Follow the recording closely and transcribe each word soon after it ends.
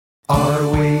Are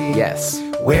we? Yes.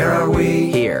 Where are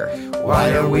we? Here.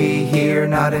 Why are we here?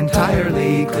 Not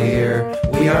entirely clear.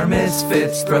 We are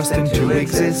misfits thrust into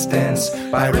existence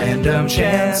by random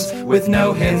chance, with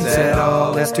no hints at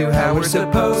all as to how we're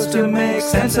supposed to make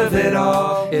sense of it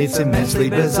all. It's immensely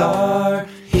bizarre.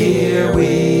 Here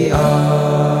we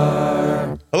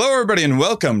are. Hello, everybody, and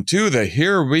welcome to the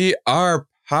Here We Are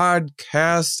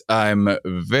podcast. I'm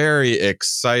very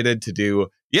excited to do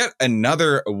yet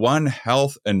another One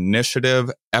Health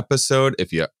Initiative episode.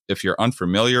 If you're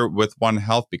unfamiliar with One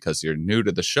Health because you're new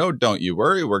to the show, don't you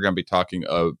worry. We're going to be talking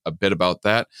a bit about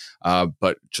that,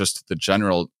 but just the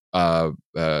general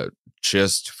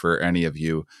gist for any of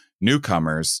you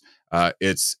newcomers.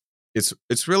 It's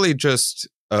really just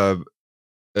a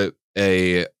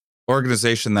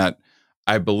organization that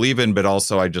I believe in, but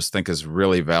also I just think is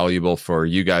really valuable for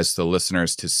you guys, the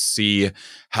listeners, to see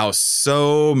how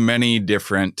so many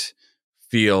different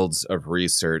fields of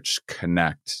research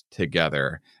connect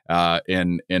together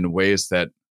in ways that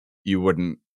you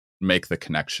wouldn't make the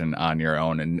connection on your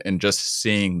own, and just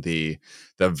seeing the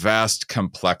vast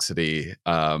complexity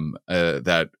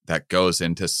that goes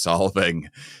into solving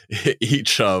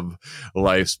each of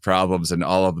life's problems, and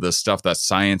all of the stuff that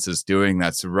science is doing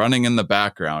that's running in the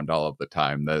background all of the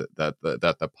time that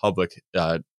the public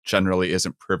generally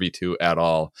isn't privy to at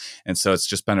all. And so it's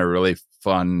just been a really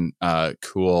fun,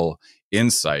 cool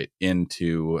insight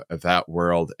into that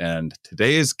world. And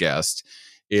today's guest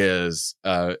is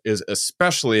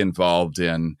especially involved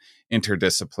in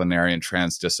interdisciplinary and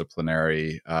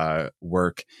transdisciplinary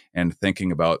work, and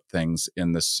thinking about things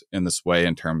in this way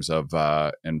in terms of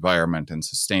environment and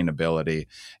sustainability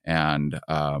and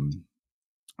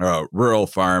rural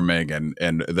farming and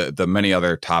the many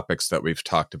other topics that we've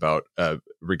talked about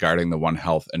regarding the One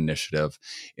Health Initiative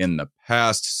in the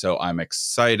past. So I'm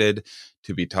excited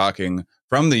to be talking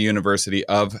from the University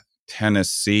of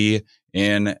Tennessee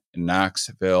in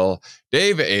Knoxville.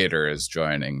 Dave Ader is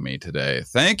joining me today.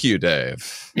 Thank you,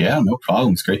 Dave. Yeah, no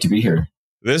problem. It's great to be here.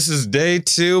 This is day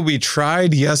 2. We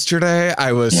tried yesterday.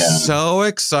 I was so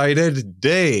excited.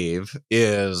 Dave,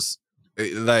 you're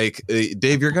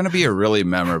going to be a really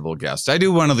memorable guest. I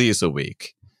do one of these a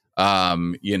week.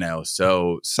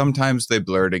 So sometimes they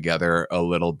blur together a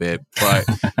little bit, but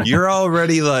you're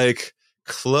already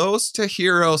close to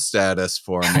hero status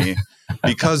for me.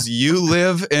 Because you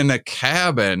live in a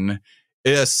cabin,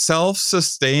 a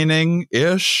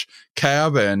self-sustaining-ish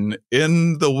cabin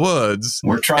in the woods.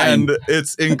 We're trying. And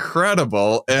it's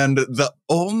incredible. And the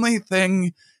only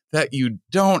thing that you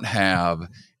don't have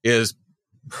is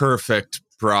perfect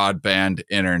broadband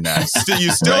internet.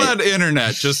 You still Right. had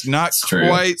internet, just not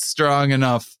quite strong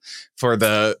enough for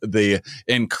the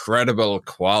incredible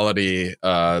quality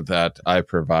that I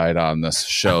provide on this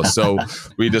show. So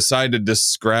we decided to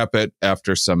scrap it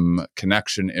after some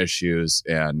connection issues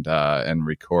and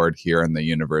record here in the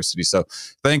university. So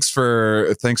thanks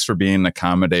for being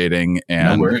accommodating,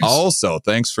 and also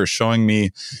thanks for showing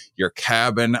me your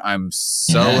cabin. I'm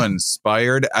so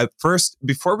inspired. First,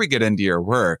 before we get into your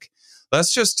work,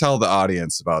 let's just tell the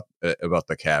audience about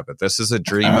the cabin. This is a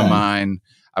dream of mine.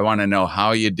 I want to know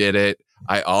how you did it.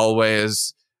 I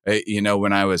always,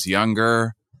 when I was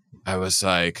younger, I was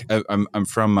like, I'm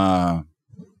from a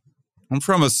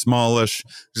smallish,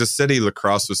 there's a city, La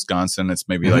Crosse, Wisconsin. It's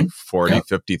maybe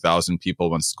 50,000 people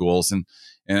when schools and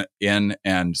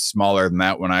smaller than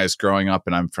that when I was growing up.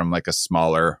 And I'm from a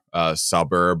smaller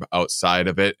suburb outside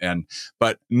of it.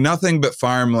 But nothing but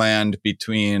farmland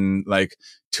between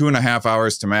 2.5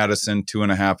 hours to Madison,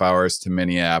 2.5 hours to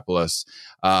Minneapolis.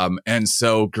 And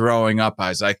so growing up, I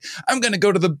was like, I'm going to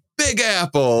go to the Big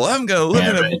Apple. I'm going to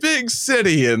live in a big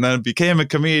city. And then became a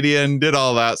comedian, did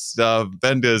all that stuff,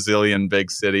 been to a zillion big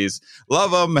cities.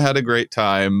 Love them, had a great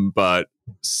time. But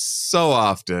so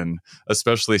often,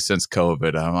 especially since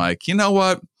COVID, I'm like, you know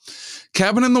what?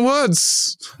 Cabin in the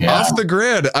woods, off the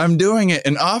grid. I'm doing it.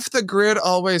 And off the grid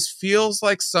always feels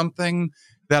like something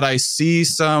that I see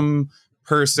some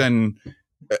person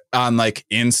on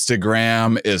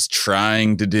Instagram is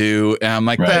trying to do, and I'm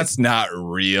like, that's not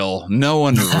real. No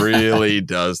one really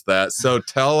does that. So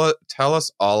tell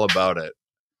us all about it.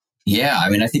 Yeah, I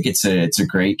mean, I think it's a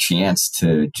great chance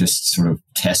to just sort of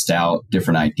test out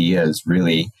different ideas.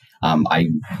 Really, I'm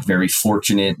very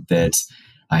fortunate that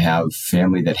I have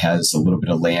family that has a little bit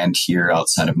of land here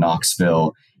outside of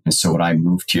Knoxville. And so when I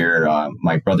moved here,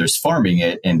 my brother's farming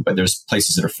it, but there's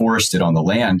places that are forested on the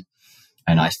land.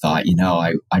 And I thought,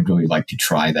 I'd really like to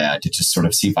try that, to just sort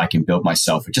of see if I can build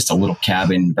myself just a little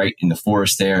cabin right in the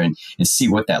forest there and see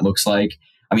what that looks like.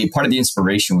 I mean, part of the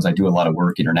inspiration was I do a lot of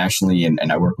work internationally, and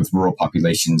I work with rural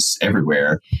populations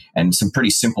everywhere, and some pretty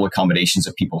simple accommodations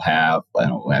that people have. I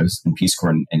don't know, when I was in Peace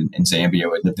Corps in Zambia,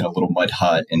 I lived in a little mud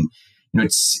hut, and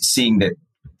it's seeing that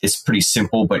it's pretty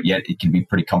simple, but yet it can be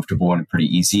pretty comfortable and pretty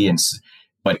easy.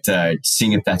 But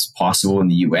seeing if that's possible in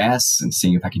the U.S. and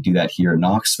seeing if I could do that here in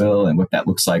Knoxville and what that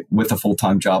looks like with a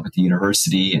full-time job at the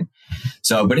university. And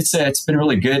so, but it's been a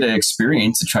really good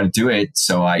experience to try to do it.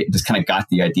 So I just kind of got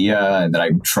the idea that I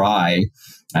would try,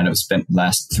 and I've spent the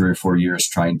last 3 or 4 years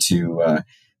trying to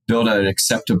build an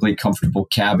acceptably comfortable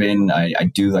cabin. I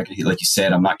do, like you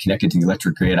said, I'm not connected to the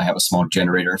electric grid. I have a small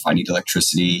generator if I need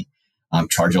electricity,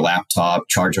 charge a laptop,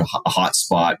 charge a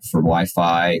hotspot for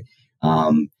Wi-Fi,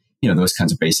 those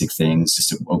kinds of basic things,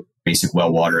 just a basic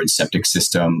well water and septic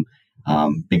system,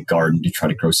 big garden to try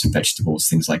to grow some vegetables,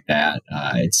 things like that.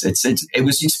 It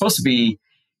was supposed to be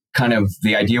kind of,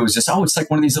 the idea was just, it's like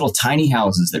one of these little tiny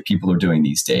houses that people are doing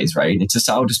these days, right? It's just,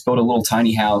 just build a little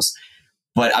tiny house.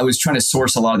 But I was trying to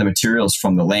source a lot of the materials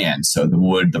from the land. So the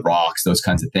wood, the rocks, those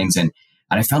kinds of things. And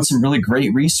I found some really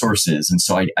great resources. And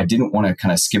so I didn't want to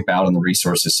kind of skimp out on the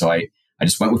resources. So I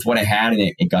just went with what I had,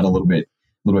 and it got a little bit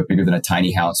bigger than a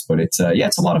tiny house, but it's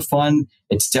a lot of fun.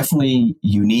 It's definitely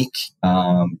unique.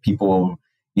 People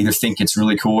either think it's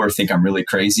really cool or think I'm really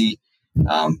crazy.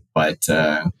 But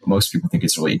most people think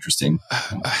it's really interesting.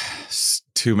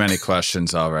 Too many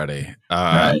questions already.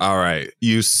 Right. All right.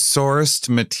 You sourced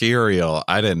material.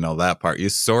 I didn't know that part. You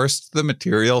sourced the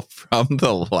material from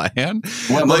the land?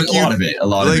 Well, a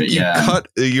lot of it, yeah.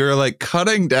 You're like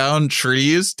cutting down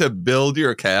trees to build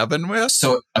your cabin with?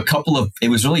 So it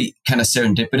was really kind of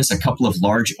serendipitous. A couple of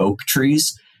large oak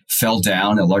trees fell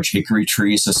down, a large hickory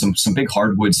tree. So some big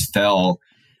hardwoods fell.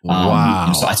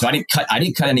 Wow! So I didn't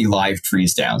cut any live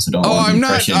trees down. So don't. I'm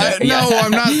not. I'm not.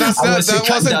 That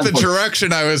wasn't the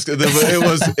direction I was.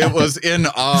 It was in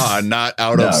awe, not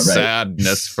out of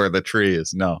sadness for the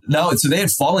trees. No. So they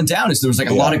had fallen down, and so there was like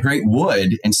a lot of great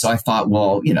wood, and so I thought,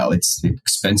 well, it's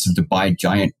expensive to buy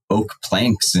giant oak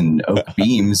planks and oak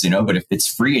beams, but if it's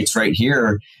free, it's right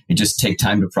here. It just takes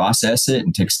time to process it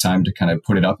and takes time to kind of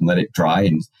put it up and let it dry,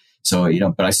 and so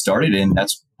but I started, and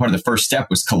that's part of the first step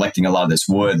was collecting a lot of this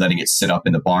wood, letting it sit up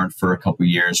in the barn for a couple of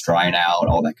years, drying out,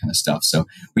 all that kind of stuff. So,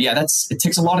 but yeah, it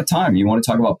takes a lot of time. You want to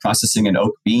talk about processing an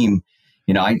oak beam.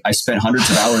 I spent hundreds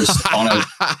of hours on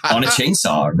a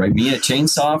chainsaw, right? Me and a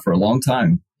chainsaw for a long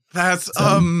time. That's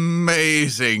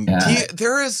amazing. Yeah.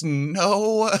 There is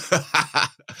no,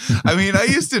 I mean, I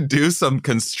used to do some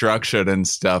construction and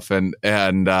stuff, and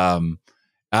I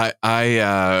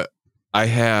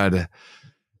had,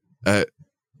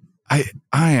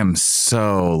 I am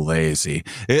so lazy.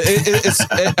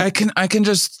 I can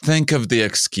just think of the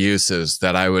excuses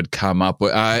that I would come up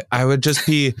with. I would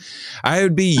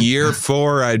be year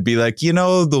 4. I'd be like,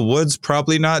 the wood's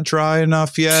probably not dry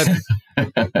enough yet.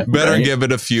 Better give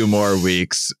it a few more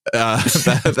weeks.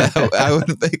 I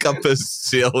would make up a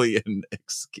zillion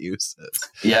excuses.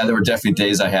 Yeah, there were definitely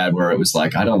days I had where it was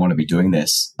like, I don't want to be doing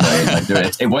this.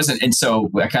 Right? It wasn't. And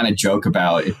so I kind of joke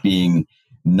about it being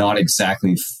not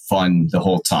exactly fun the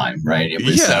whole time, right? It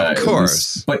was, of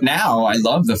course. But now I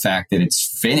love the fact that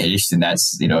it's finished, and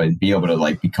that's, and be able to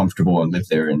like be comfortable and live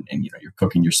there, and you're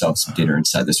cooking yourself some dinner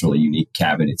inside this really unique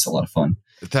cabin. It's a lot of fun.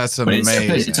 That's amazing.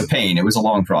 But it's a pain. It was a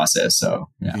long process, so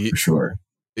yeah, for sure.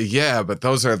 Yeah, but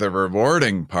those are the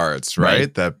rewarding parts,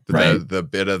 right? The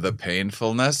bit of the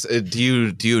painfulness. Do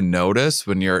you notice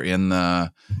when you're in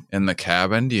the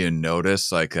cabin? Do you notice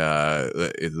like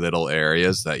little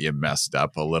areas that you messed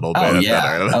up a little bit? Oh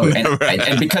yeah.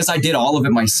 And because I did all of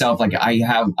it myself, like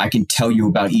I can tell you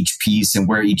about each piece and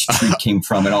where each tree came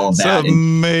from and all of that. It's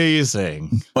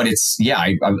amazing. But it's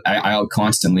I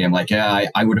constantly I'm like,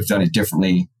 I would have done it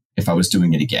differently if I was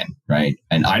doing it again, right?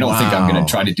 And I don't think I'm going to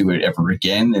try to do it ever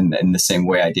again in the same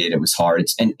way I did. It was hard.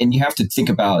 And you have to think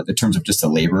about the terms of just the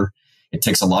labor. It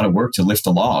takes a lot of work to lift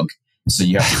a log. So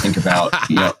you have to think about,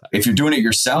 if you're doing it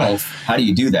yourself, how do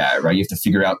you do that, right? You have to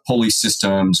figure out pulley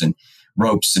systems and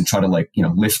ropes and try to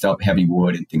lift up heavy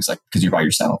wood and things because you're by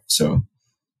yourself. So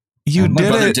my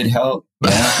brother did help.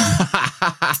 Yeah.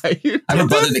 I have a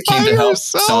brother that came to help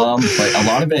some, but a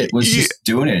lot of it was just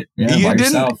doing it by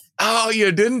yourself. Oh,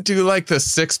 you didn't do like the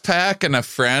 6-pack and a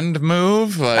friend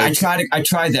move? I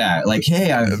tried that. Like,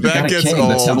 hey, I've got a keg.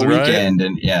 Let's have a weekend.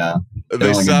 And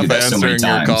they stop answering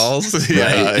your calls.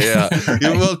 Yeah. Right.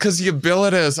 Well, because you bill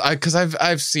it as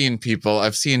I've seen people.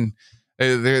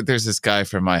 There's this guy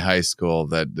from my high school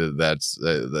that's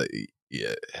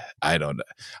I don't know.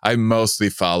 I mostly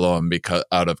follow him because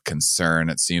out of concern.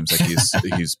 It seems like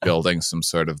he's building some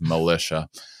sort of militia.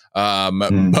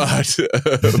 but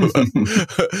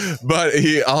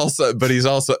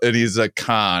he's a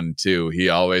con too. He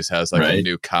always has like a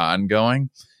new con going.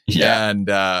 Yeah. And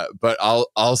but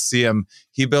I'll see him.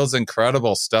 He builds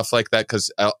incredible stuff like that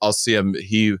because I'll see him.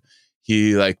 He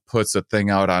like puts a thing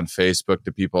out on Facebook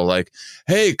to people like,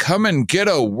 hey, come and get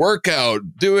a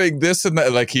workout doing this and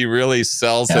that. Like he really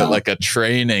sells it like a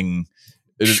training.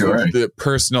 Sure. The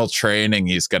personal training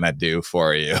he's gonna do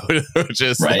for you,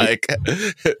 just like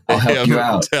I'll help you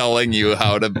out, telling you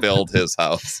how to build his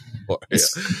house.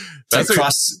 It's like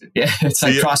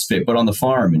CrossFit, but on the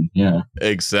farm, and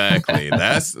exactly.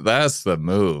 That's the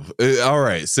move. All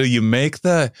right, so you make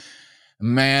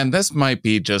this might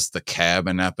be just the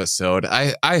cabin episode.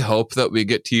 I hope that we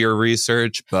get to your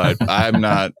research, but I'm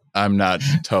not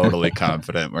totally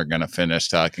confident we're going to finish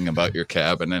talking about your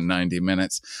cabin in 90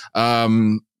 minutes. I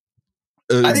think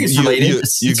it's related.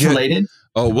 It's related.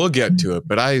 Oh, we'll get to it,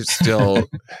 but I still,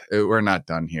 we're not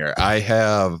done here.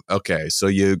 So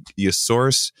you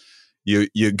source, you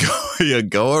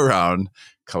go around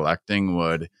collecting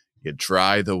wood. You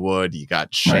dry the wood. You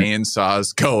got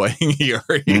chainsaws going. You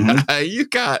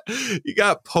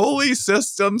got pulley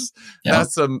systems. Yep.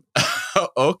 That's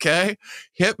okay.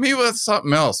 Hit me with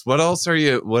something else. What else are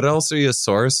you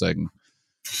sourcing?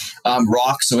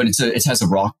 Rock. So it has a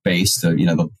rock base.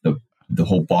 The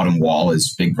whole bottom wall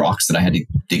is big rocks that I had to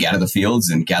dig out of the fields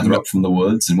and gather up from the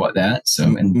woods and whatnot. So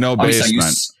no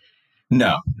basement.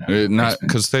 No, not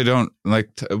because they don't like.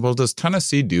 Well, does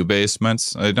Tennessee do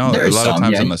basements? I know a lot of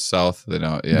times in the South they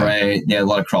don't. Yeah, right. Yeah, a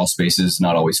lot of crawl spaces,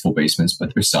 not always full basements,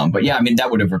 but there's some. But yeah, I mean that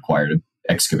would have required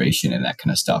excavation and that kind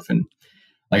of stuff. And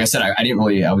like I said, I didn't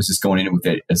really. I was just going in with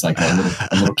it as like a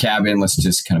little cabin. Let's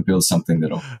just kind of build something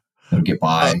that'll get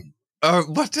by.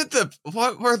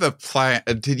 What were the plan?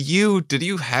 Did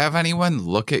you have anyone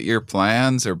look at your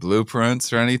plans or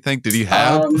blueprints or anything? Did you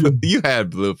have, you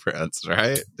had blueprints,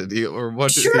 right? Did you, or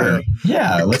what? Sure.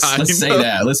 Yeah. Let's say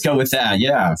that. Let's go with that.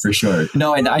 Yeah, for sure.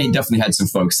 No, and I definitely had some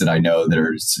folks that I know that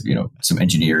are, some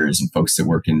engineers and folks that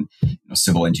work in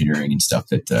civil engineering and stuff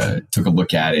that took a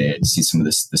look at it and see some of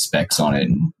the specs on it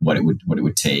and what it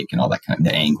would take and all that kind of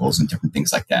the angles and different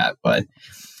things like that. But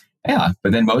yeah,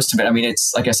 but then most of it, I mean,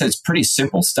 it's like I said, it's pretty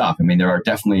simple stuff. I mean, there are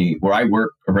definitely, where I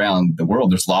work around the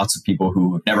world, there's lots of people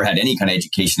who have never had any kind of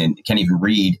education and can't even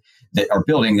read that are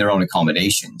building their own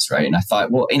accommodations, right? And I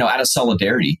thought, well, out of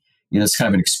solidarity, it's kind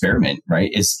of an experiment, right?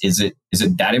 Is it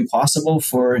that impossible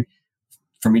for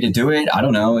me to do it? I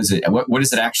don't know. Is it what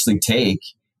does it actually take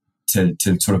to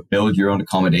sort of build your own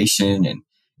accommodation? And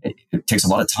it takes a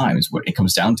lot of time is what it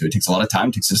comes down to. It takes a lot of time,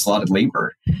 it takes just a lot of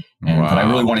labor. But I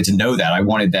really wanted to know that. I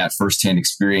wanted that firsthand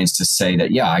experience to say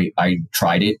that, yeah, I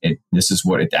tried it. This is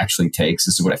what it actually takes.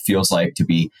 This is what it feels like to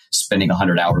be spending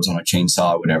 100 hours on a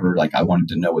chainsaw or whatever. Like I wanted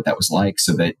to know what that was like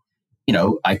so that,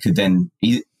 I could then,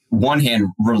 one hand,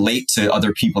 relate to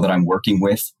other people that I'm working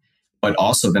with, but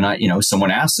also then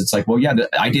someone asks, it's like, well, yeah,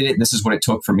 I did it. This is what it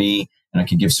took for me. And I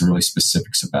can give some really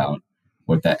specifics about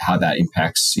how that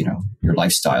impacts, your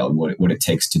lifestyle and what it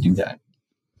takes to do that.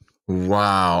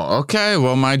 Wow. Okay.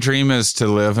 Well, my dream is to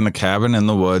live in a cabin in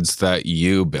the woods that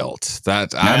you built.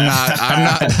 That I'm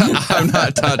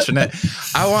not touching it.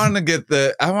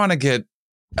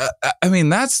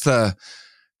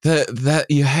 That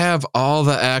you have all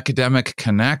the academic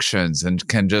connections and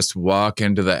can just walk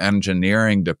into the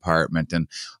engineering department and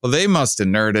they must have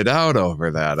nerded out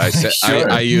over that. I said, sure.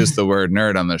 I use the word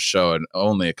nerd on the show in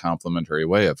only a complimentary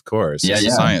way, of course. It's a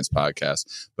science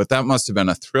podcast, but that must have been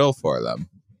a thrill for them.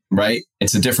 Right.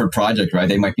 It's a different project, right?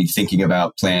 They might be thinking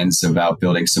about plans about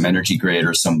building some energy grid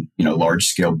or some, large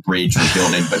scale bridge or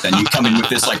building. But then you come in with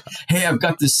this like, hey, I've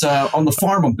got this on the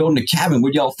farm. I'm building a cabin.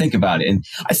 What do y'all think about it? And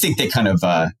I think they kind of,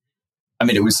 I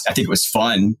think it was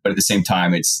fun, but at the same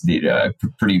time, it's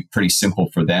pretty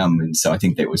simple for them. And so I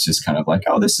think that was just kind of like,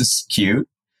 oh, this is cute.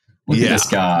 Look at this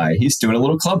guy. He's doing a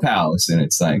little clubhouse. And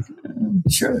it's like,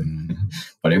 sure.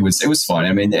 But it was fun.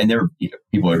 I mean, and there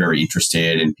people are very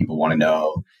interested and people want to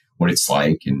know what it's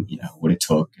like and what it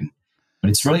took, but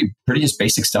it's really pretty just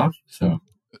basic stuff.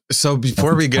 So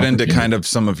before we get into kind of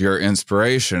some of your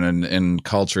inspiration in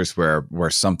cultures where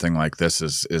something like this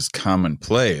is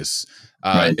commonplace,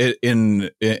 right.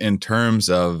 in terms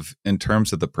of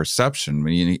the perception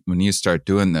when you start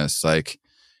doing this, like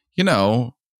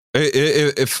if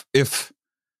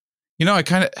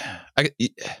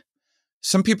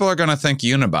some people are going to think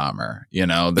Unabomber,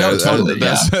 totally,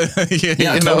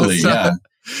 totally, yeah.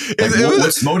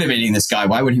 What's motivating this guy?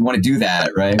 Why would he want to do that?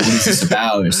 Right? What is this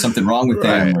about? There's something wrong with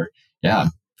him. Or,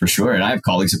 for sure. And I have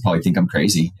colleagues that probably think I'm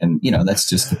crazy. And, that's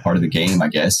just a part of the game, I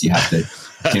guess. You have to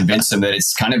convince them that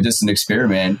it's kind of just an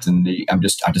experiment, and I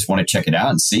just want to check it out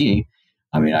and see.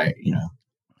 I mean,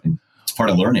 it's part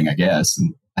of learning, I guess,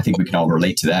 and I think we can all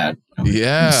relate to that.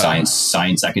 Yeah, in the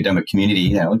science academic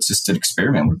community, it's just an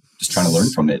experiment. We're just trying to learn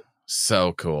from it.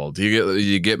 So cool. Do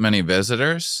you get many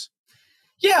visitors?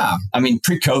 Yeah, I mean,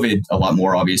 pre-COVID, a lot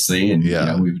more, obviously, and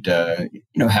we would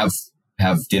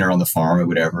have dinner on the farm or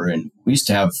whatever, and we used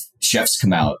to have chefs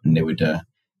come out, and they would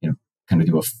kind of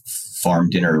do a farm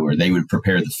dinner where they would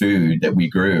prepare the food that we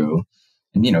grew,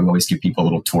 and we always give people a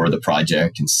little tour of the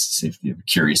project and see if they're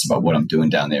curious about what I'm doing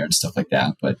down there and stuff like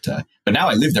that. But now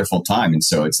I live there full time, and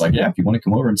so it's like, if you want to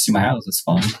come over and see my house, it's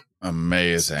fine.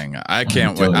 Amazing. I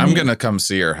can't wait. I'm going to come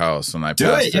see your house when I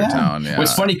pass through town. Yeah. Well,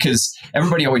 it's funny because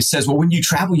everybody always says, well, when you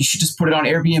travel, you should just put it on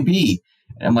Airbnb.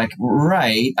 And I'm like,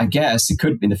 right, I guess it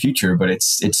could in the future, but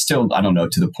it's still, I don't know,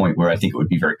 to the point where I think it would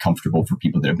be very comfortable for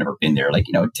people that have never been there. Like,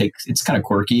 it's kind of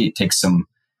quirky. It takes some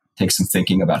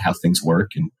thinking about how things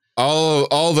work. And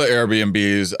all the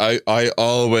Airbnbs, I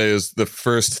always, the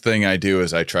first thing I do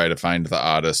is I try to find the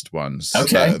oddest ones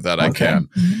that I can.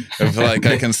 If I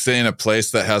can stay in a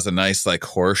place that has a nice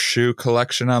horseshoe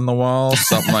collection on the wall,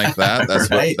 something like that.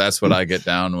 That's what I get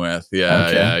down with.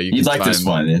 Yeah, yeah. You'd like this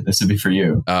one. This would be for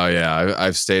you. Oh yeah,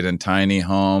 I've stayed in tiny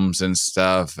homes and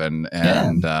stuff, and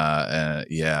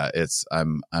it's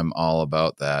I'm all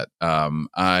about that.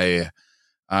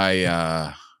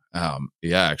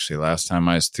 Actually, last time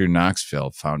I was through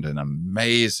Knoxville, found an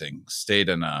amazing stayed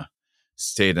in a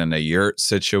yurt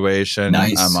situation.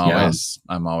 Nice.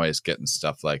 I'm always getting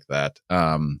stuff like that.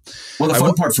 Well, the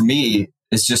fun part for me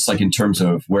is just in terms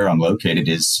of where I'm located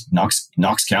is Knox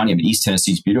County. I mean, East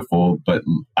Tennessee is beautiful, but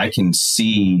I can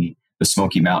see the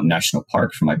Smoky Mountain National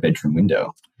Park from my bedroom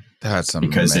window. That's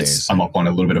amazing. Because I'm up on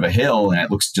a little bit of a hill, and it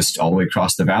looks just all the way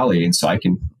across the valley, and so I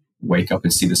can wake up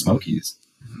and see the Smokies.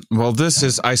 Well,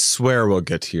 I swear we'll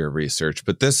get to your research,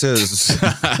 but this is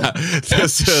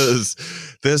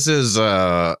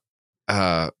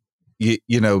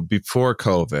before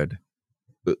COVID,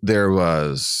 there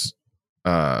was,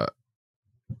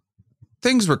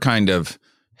 things were kind of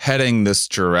heading this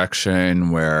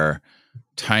direction where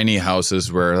tiny houses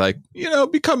were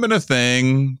becoming a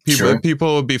thing.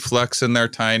 People would be flexing their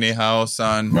tiny house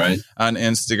on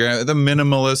Instagram. The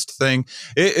minimalist thing.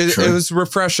 It was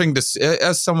refreshing to see,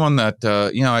 as someone that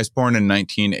I was born in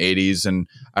 1980s, and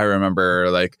I remember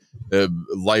the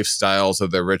lifestyles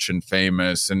of the rich and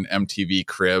famous and MTV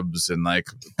Cribs and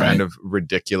kind of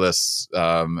ridiculous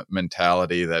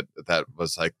mentality that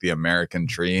was the American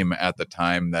dream at the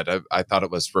time. That I thought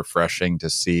it was refreshing to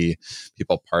see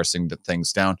people parsing the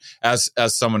things down. As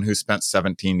someone who spent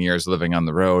 17 years living on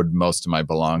the road, most of my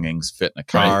belongings fit in a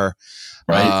car,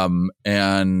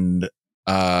 and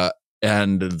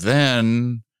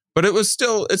then. But it was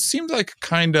still, it seemed like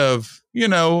kind of,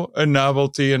 a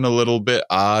novelty and a little bit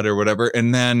odd or whatever.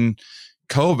 And then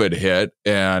COVID hit,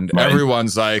 and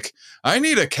everyone's like, I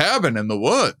need a cabin in the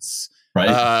woods.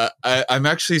 Right. I'm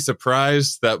actually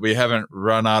surprised that we haven't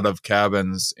run out of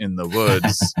cabins in the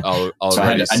woods already. So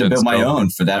I had to build my own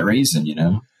for that reason,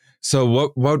 So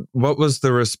what was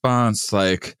the response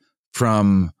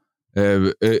from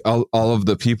all of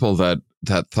the people that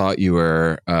thought you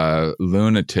were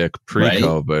lunatic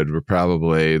pre-COVID? Were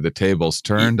probably the tables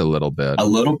turned a little bit.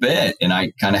 And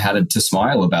I kind of had to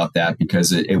smile about that,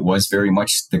 because it was very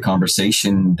much the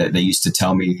conversation that they used to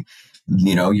tell me.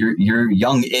 You're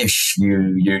young-ish.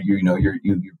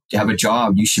 You have a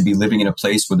job. You should be living in a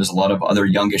place where there's a lot of other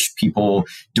youngish people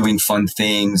doing fun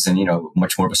things, and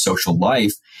much more of a social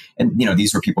life. And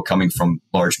these were people coming from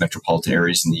large metropolitan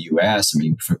areas in the U.S. I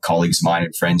mean, for colleagues of mine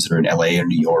and friends that are in L.A. or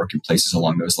New York and places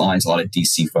along those lines, a lot of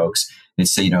D.C. folks. They'd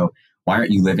say, why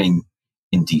aren't you living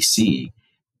in D.C.?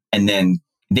 And then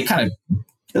they kind of,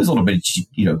 it was a little bit,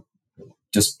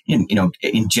 just in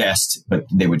jest, but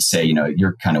they would say,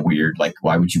 you're kind of weird.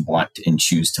 Why would you want and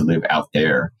choose to live out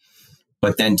there?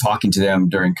 But then talking to them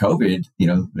during COVID,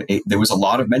 there was a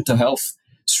lot of mental health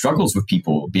struggles with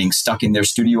people being stuck in their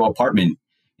studio apartment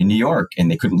in New York, and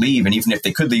they couldn't leave. And even if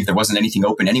they could leave, there wasn't anything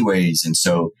open anyways. And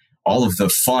so all of the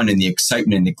fun and the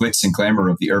excitement and the glitz and glamour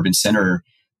of the urban center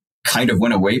kind of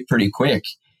went away pretty quick.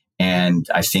 And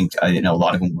I think, a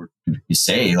lot of them were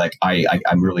say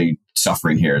I'm really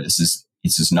suffering here. This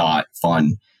is not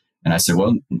fun. And I said,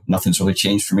 well, nothing's really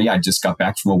changed for me. I just got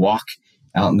back from a walk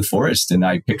out in the forest, and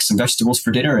I picked some vegetables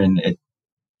for dinner, and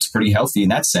it's pretty healthy in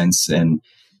that sense. And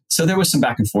so there was some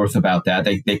back and forth about that.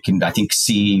 They can, I think,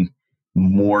 see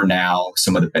more now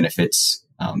some of the benefits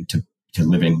to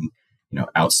living,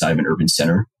 outside of an urban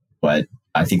center. But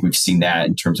I think we've seen that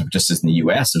in terms of just as in the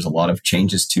U.S., there's a lot of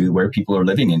changes to where people are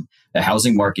living, and the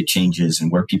housing market changes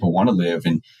and where people want to live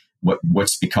and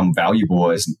what's become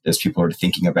valuable as people are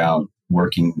thinking about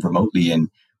working remotely, and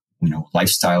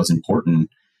lifestyle is important.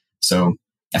 So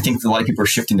I think a lot of people are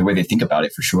shifting the way they think about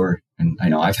it for sure. And I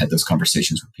know I've had those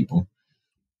conversations with people.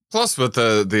 Plus, with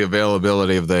the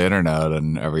availability of the internet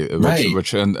and everything, right.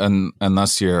 which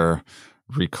unless you're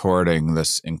recording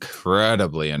this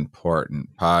incredibly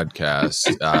important podcast,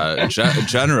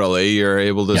 generally you're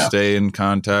able to stay in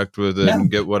contact with it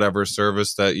and get whatever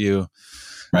service that you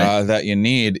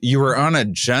need. You were on a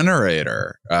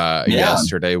generator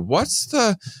yesterday. What's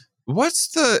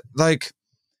the like?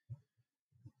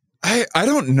 I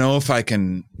don't know if I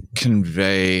can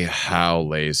convey how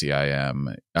lazy I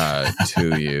am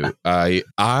to you.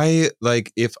 I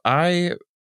like if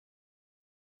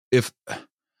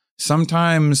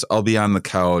sometimes I'll be on the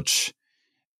couch,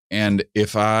 and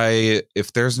if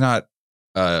there's not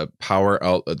a power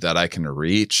outlet that I can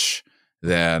reach,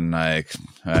 then I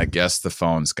guess the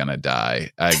phone's gonna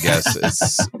die. I guess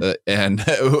it's and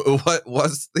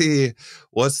what's the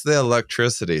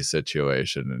electricity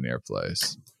situation in your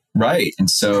place? Right. And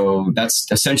so that's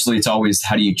essentially, it's always,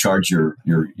 how do you charge your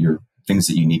things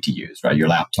that you need to use, right? Your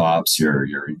laptops, your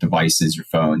devices, your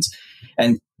phones,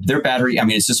 and their battery. I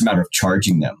mean, it's just a matter of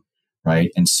charging them.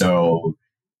 Right. And so,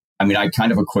 I mean, I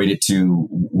kind of equate it to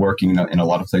working in a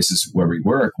lot of places where we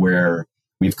work, where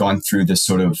we've gone through this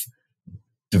sort of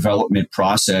development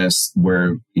process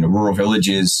where, rural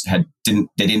villages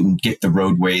didn't get the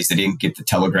roadways, they didn't get the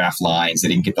telegraph lines, they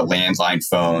didn't get the landline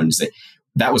phones.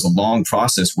 That was a long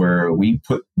process where we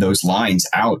put those lines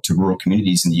out to rural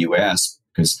communities in the U.S.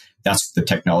 because that's the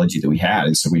technology that we had.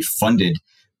 And so we funded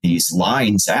these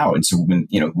lines out. And so when,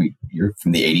 you're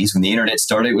from the 80s, when the internet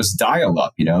started, it was dial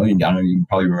up, and I don't know, you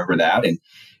probably remember that. And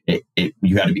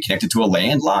you had to be connected to a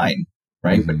landline,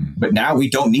 right? Mm-hmm. But now we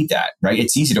don't need that, right?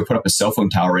 It's easy to put up a cell phone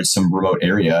tower in some remote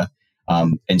area.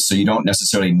 And so you don't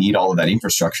necessarily need all of that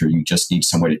infrastructure. You just need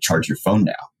some way to charge your phone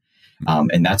now.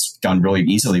 And that's done really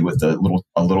easily with a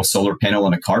little solar panel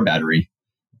and a car battery,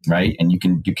 right? And you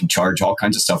can charge all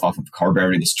kinds of stuff off of a car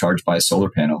battery that's charged by a solar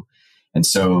panel. And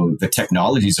so the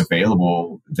technology is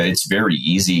available that it's very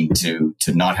easy to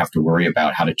not have to worry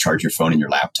about how to charge your phone and your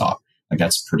laptop. Like,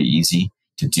 that's pretty easy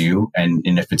to do. And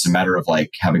if it's a matter of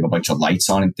like having a bunch of lights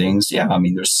on and things,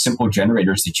 there's simple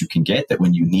generators that you can get that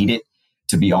when you need it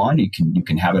to be on, you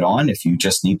can have it on. If you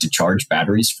just need to charge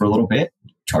batteries for a little bit,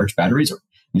 charge batteries, or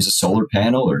use a solar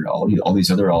panel, or all these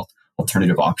other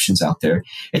alternative options out there.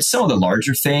 It's some of the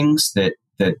larger things that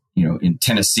in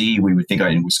Tennessee we would think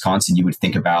about. In Wisconsin you would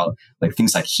think about, like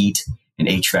things like heat and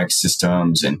HVAC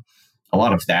systems, and a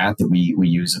lot of that we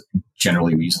use.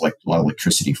 Generally we use like a lot of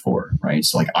electricity for, right?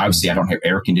 So like, obviously I don't have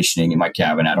air conditioning in my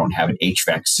cabin. I don't have an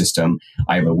HVAC system.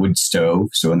 I have a wood stove.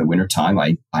 So in the wintertime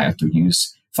I have to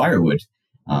use firewood.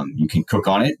 You can cook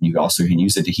on it. You also can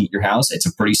use it to heat your house. It's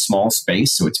a pretty small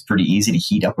space, so it's pretty easy to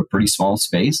heat up a pretty small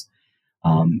space.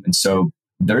 And so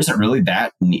there isn't really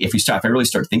that. If I really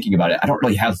start thinking about it, I don't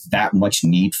really have that much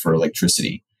need for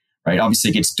electricity, right?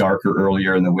 Obviously, it gets darker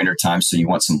earlier in the wintertime, so you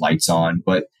want some lights on.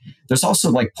 But there's also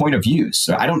like point of use.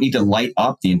 So I don't need to light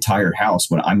up the entire house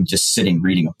when I'm just sitting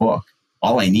reading a book.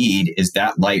 All I need is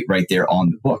that light right there on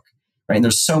the book, right? And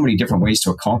there's so many different ways to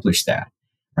accomplish that.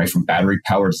 Right, from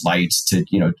battery-powered lights to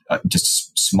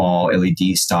just small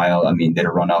LED style. I mean, that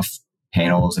are run-off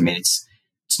panels. I mean, it's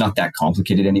not that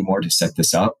complicated anymore to set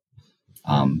this up.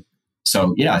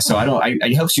 So I don't.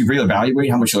 It helps you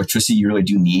reevaluate how much electricity you really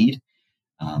do need.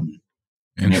 To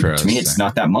me, it's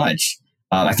not that much.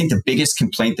 I think the biggest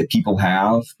complaint that people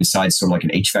have, besides sort of like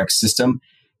an HVAC system,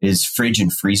 is fridge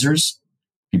and freezers.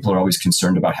 People are always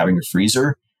concerned about having a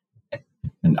freezer.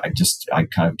 And I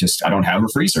don't have a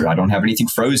freezer. I don't have anything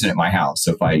frozen at my house.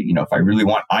 So if I really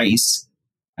want ice,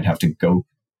 I'd have to go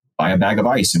buy a bag of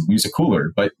ice and use a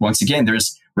cooler. But once again,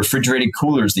 there's refrigerated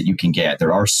coolers that you can get.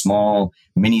 There are small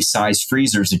mini-sized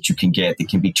freezers that you can get that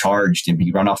can be charged and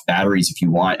be run off batteries if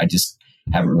you want. I just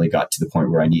haven't really got to the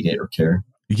point where I need it or care.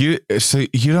 So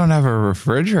you don't have a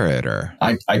refrigerator?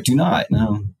 I do not,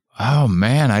 no. Oh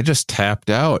man, I just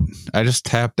tapped out.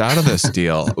 Of this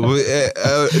deal.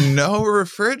 No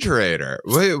refrigerator.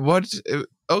 Wait, what? Okay.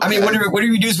 I mean, what do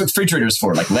we use with refrigerators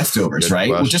for? Like leftovers, Good right?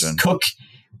 question. We'll just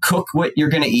cook what you're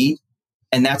going to eat,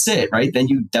 and that's it, right? Then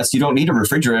you don't need a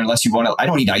refrigerator unless you want to. I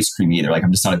don't need ice cream either. Like,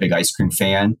 I'm just not a big ice cream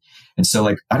fan, and so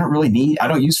like I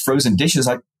don't use frozen dishes.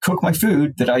 I cook my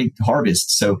food that I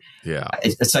harvest. So yeah,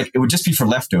 it's like it would just be for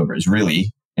leftovers,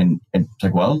 really. And it's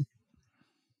like, well,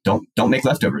 don't make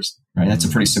leftovers, right? That's a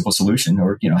pretty simple solution.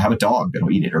 Or, have a dog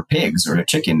that'll eat it, or pigs, or a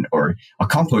chicken, or a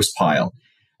compost pile.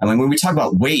 I mean, when we talk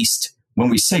about waste, when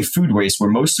we say food waste, we're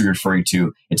mostly referring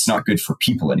to it's not good for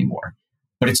people anymore.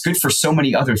 But it's good for so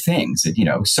many other things.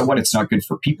 So what? It's not good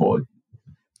for people.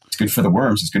 It's good for the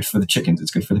worms. It's good for the chickens.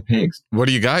 It's good for the pigs. What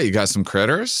do you got? You got some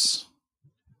critters?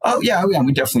 Oh, yeah.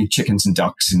 We definitely chickens and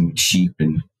ducks and sheep.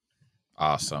 And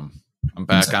awesome. I'm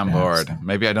back on board. So.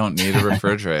 Maybe I don't need a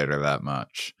refrigerator that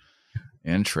much.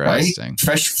 Interesting.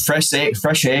 Right?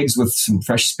 Fresh eggs with some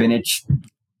fresh spinach.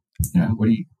 What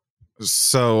do you...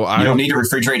 So you don't need to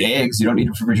refrigerate eggs. You don't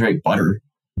need to refrigerate butter.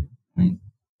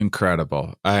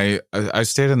 Incredible. I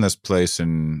stayed in this place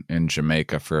in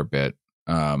Jamaica for a bit,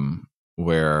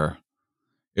 where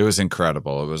it was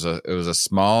incredible. It was a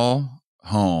small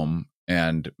home,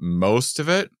 and most of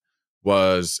it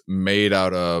was made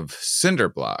out of cinder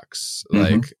blocks,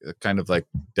 like kind of like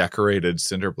decorated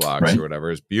cinder blocks or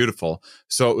whatever. It's beautiful.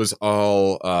 So it was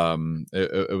all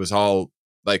it was all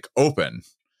like open.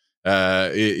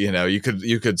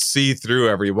 You could see through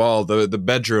every wall. The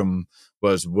bedroom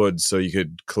was wood, so you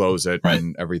could close it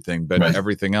and everything, but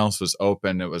everything else was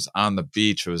open. It was on the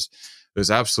beach. It was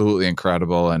absolutely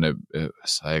incredible, and it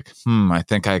was like, I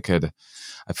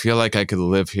feel like I could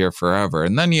live here forever.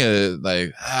 And then you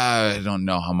like, I don't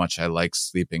know how much I like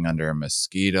sleeping under a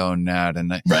mosquito net.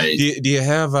 And do you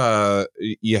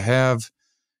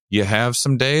have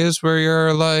some days where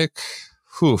you're like,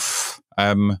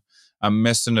 I'm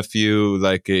missing a few,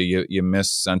 like you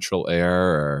miss central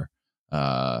air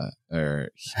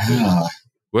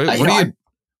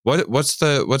what's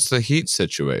the heat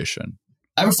situation?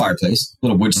 I have a fireplace, a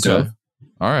little wood stove.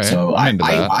 All right. So I'm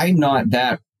not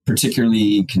that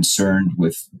particularly concerned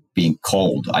with being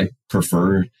cold. I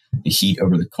prefer the heat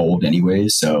over the cold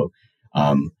anyways. So,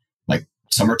 like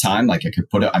summertime, like I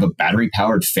have a battery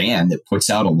powered fan that puts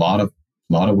out a lot of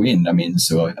wind. I mean,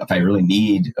 so if I really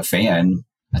need a fan,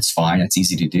 that's fine. That's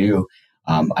easy to do.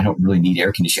 I don't really need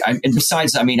air conditioning. And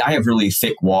besides, I mean, I have really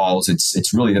thick walls.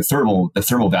 It's really the thermal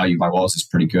value of my walls is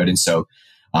pretty good. And so,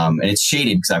 and it's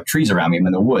shaded because I have trees around me. I'm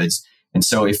in the woods. And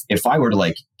so if I were to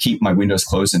like keep my windows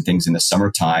closed and things in the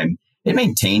summertime, it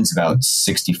maintains about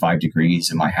 65 degrees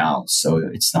in my house. So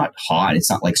it's not hot. It's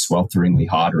not like swelteringly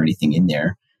hot or anything in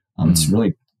there. It's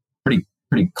really pretty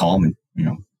calm and,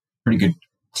 pretty good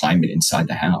climate inside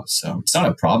the house. So it's not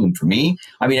a problem for me.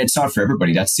 I mean, it's not for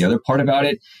everybody. That's the other part about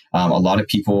it. A lot of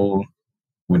people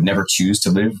would never choose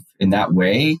to live in that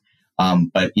way.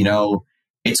 But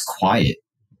it's quiet,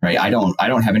 right? I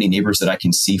don't have any neighbors that I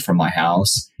can see from my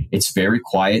house. It's very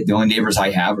quiet. The only neighbors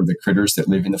I have are the critters that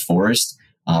live in the forest.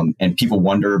 And people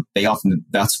wonder,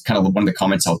 that's kind of one of the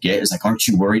comments I'll get is like, aren't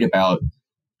you worried about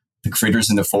the critters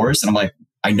in the forest? And I'm like,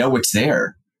 I know what's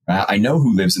there. Right? I know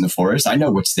who lives in the forest. I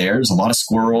know what's there. There's a lot of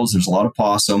squirrels. There's a lot of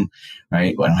possum,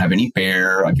 right? I don't have any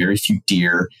bear. I have very few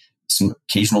deer, some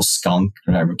occasional skunk,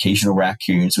 occasional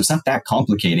raccoon. So it's not that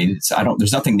complicated.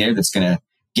 There's nothing there that's going to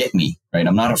get me, right?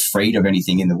 I'm not afraid of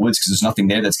anything in the woods because there's nothing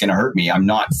there that's going to hurt me. I'm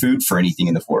not food for anything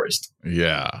in the forest.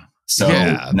 Yeah. So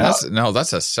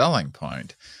that's a selling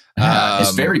point.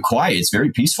 It's very quiet. It's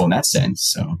very peaceful in that sense.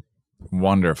 So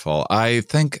wonderful. I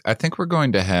think we're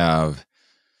going to have.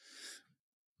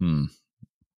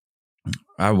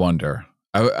 I wonder.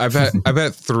 I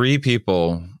bet 3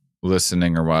 people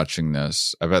listening or watching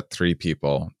this. I bet 3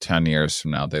 people 10 years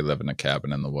from now they live in a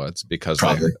cabin in the woods because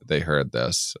they heard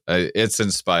this. It's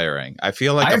inspiring. I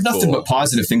feel like I have nothing but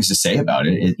positive things to say about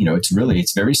it.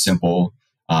 It's very simple.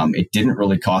 It didn't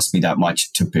really cost me that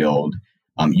much to build.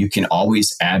 You can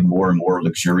always add more and more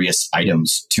luxurious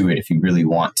items to it if you really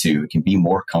want to. It can be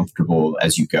more comfortable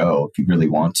as you go if you really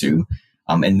want to.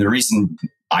 And the reason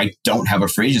I don't have a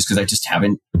fridge is because I just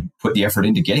haven't put the effort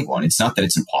into getting one. It's not that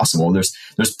it's impossible. There's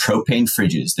propane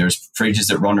fridges. There's fridges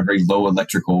that run a very low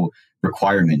electrical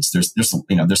requirements. There's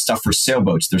stuff for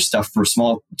sailboats. There's stuff for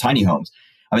small, tiny homes.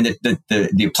 I mean,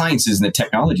 the appliances and the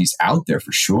technology is out there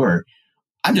for sure.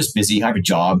 I'm just busy. I have a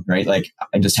job, right? Like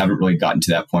I just haven't really gotten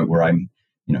to that point where I'm,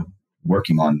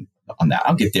 working on that.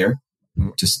 I'll get there,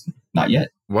 just not yet.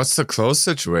 What's the clothes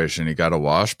situation? You got a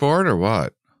washboard or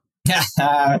what?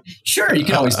 Sure, you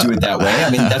can always do it that way. I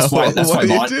mean, that's why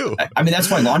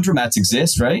laundromats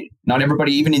exist, right? Not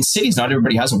everybody, even in cities, not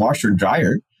everybody has a washer and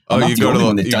dryer. You go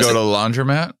to the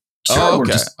laundromat? Sure,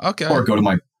 or go to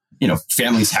my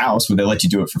family's house where they let you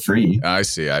do it for free. I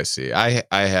see. I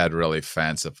had really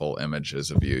fanciful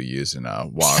images of you using a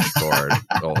washboard,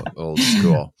 old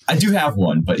school. I do have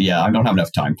one, but yeah, I don't have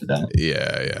enough time for that.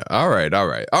 Yeah. All right.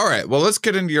 Well, let's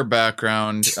get into your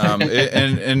background.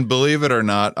 And believe it or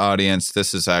not, audience,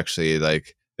 this is actually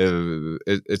like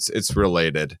it's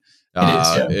related.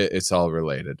 It's all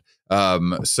related.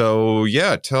 So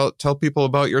yeah, tell people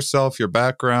about yourself, your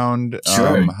background,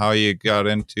 Sure. how you got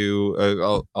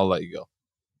into. I'll let you go.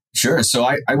 Sure. So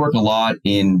I work a lot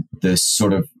in the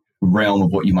sort of realm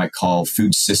of what you might call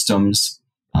food systems.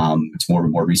 It's more of a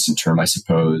more recent term, I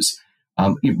suppose.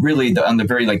 It really, on the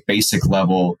very like basic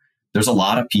level, there's a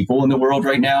lot of people in the world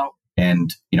right now,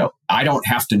 and I don't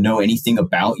have to know anything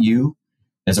about you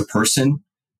as a person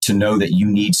to know that you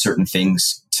need certain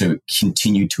things to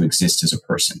continue to exist as a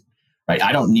person, right?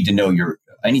 I don't need to know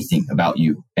anything about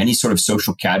you, any sort of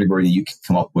social category that you can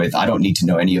come up with. I don't need to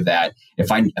know any of that.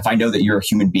 If I know that you're a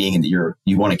human being and that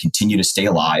you want to continue to stay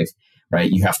alive,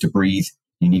 right? You have to breathe.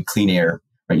 You need clean air,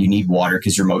 right? You need water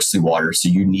because you're mostly water, so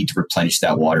you need to replenish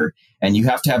that water. And you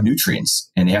have to have nutrients,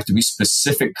 and they have to be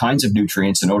specific kinds of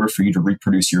nutrients in order for you to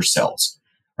reproduce your cells,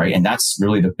 right? And that's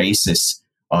really the basis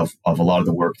of a lot of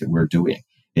the work that we're doing.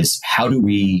 Is how do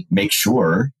we make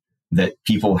sure that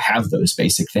people have those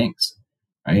basic things,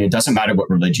 right? It doesn't matter what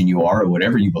religion you are or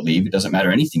whatever you believe. It doesn't matter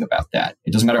anything about that.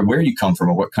 It doesn't matter where you come from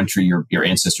or what country your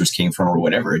ancestors came from or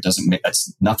whatever.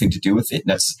 That's nothing to do with it.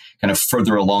 That's kind of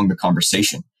further along the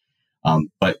conversation.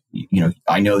 But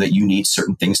I know that you need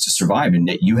certain things to survive, and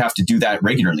that you have to do that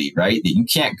regularly, right? That you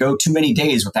can't go too many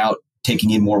days without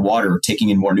taking in more water or taking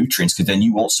in more nutrients, because then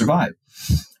you won't survive.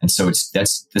 And so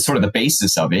that's sort of the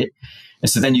basis of it. And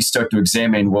so then you start to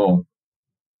examine, well,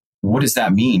 what does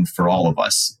that mean for all of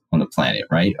us on the planet,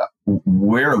 right?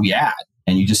 Where are we at?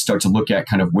 And you just start to look at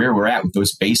kind of where we're at with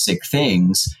those basic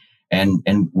things. And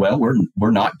well,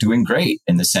 we're not doing great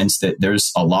in the sense that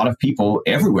there's a lot of people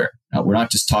everywhere. Now, we're not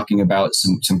just talking about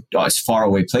some far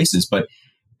away places, but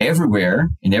everywhere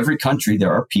in every country,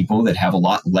 there are people that have a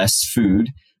lot less food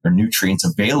or nutrients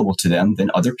available to them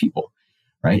than other people.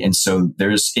 Right. And so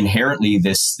there's inherently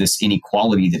this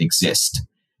inequality that exists.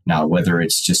 Now, whether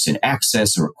it's just in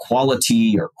access or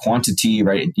quality or quantity,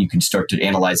 right, you can start to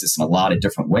analyze this in a lot of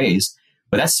different ways.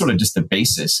 But that's sort of just the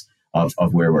basis of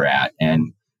where we're at.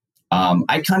 And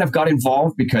I kind of got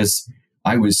involved because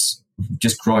I was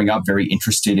just growing up very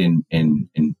interested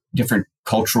in different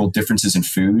cultural differences in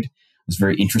food. I was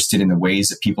very interested in the ways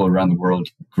that people around the world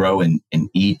grow and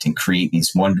eat and create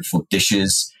these wonderful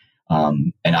dishes.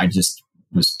 And I'm just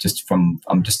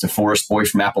a forest boy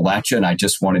from Appalachia, and I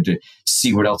just wanted to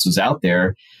see what else was out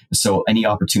there. So any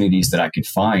opportunities that I could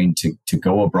find to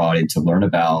go abroad and to learn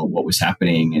about what was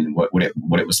happening and what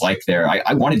it was like there.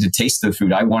 I wanted to taste the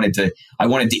food. I wanted to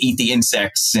eat the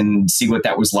insects and see what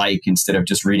that was like instead of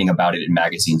just reading about it in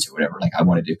magazines or whatever. Like, I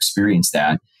wanted to experience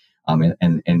that. And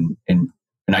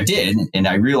I did. And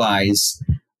I realized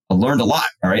I learned a lot,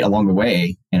 all right, along the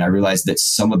way. And I realized that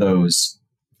some of those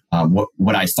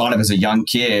what I thought of as a young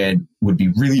kid would be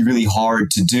really, really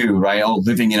hard to do, right? Oh,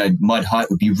 living in a mud hut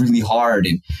would be really hard.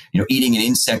 And, eating an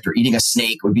insect or eating a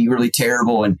snake would be really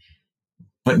terrible.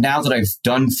 But now that I've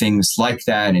done things like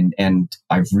that and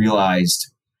I've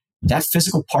realized that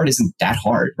physical part isn't that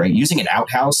hard, right? Using an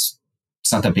outhouse,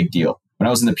 it's not that big deal. When I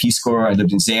was in the Peace Corps, I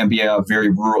lived in Zambia, a very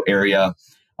rural area.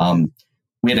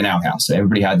 We had an outhouse. So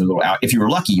everybody had the little out. If you were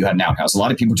lucky, you had an outhouse. A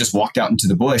lot of people just walked out into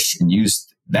the bush and used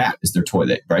that as their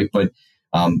toilet, right? But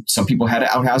some people had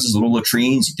outhouses, little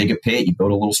latrines. You dig a pit, you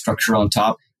build a little structure on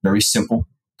top. Very simple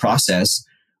process,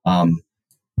 and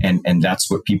that's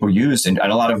what people used. And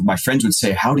a lot of my friends would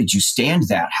say, "How did you stand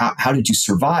that? How did you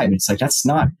survive?" And it's like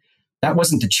that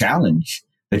wasn't the challenge.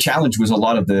 The challenge was a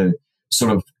lot of the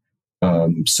sort of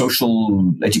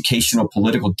social, educational,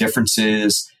 political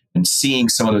differences, and seeing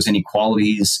some of those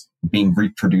inequalities being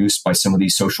reproduced by some of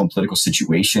these social and political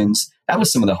situations. That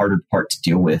was some of the harder part to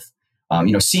deal with.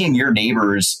 Seeing your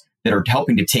neighbors that are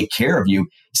helping to take care of you,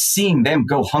 seeing them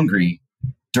go hungry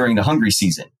during the hungry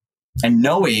season, and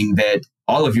knowing that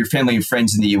all of your family and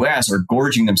friends in the US are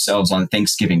gorging themselves on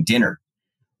Thanksgiving dinner,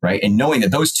 right? And knowing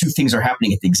that those two things are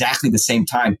happening at exactly the same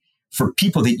time for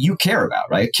people that you care about,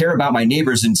 right? I care about my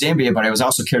neighbors in Zambia, but I was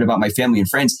also cared about my family and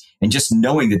friends, and just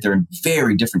knowing that they're in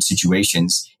very different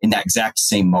situations in that exact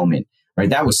same moment, right?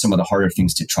 That was some of the harder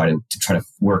things to try to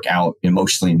work out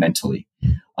emotionally and mentally.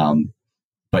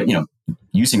 But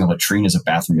using a latrine as a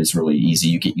bathroom is really easy.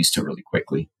 You get used to it really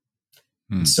quickly.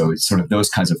 So it's sort of those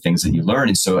kinds of things that you learn.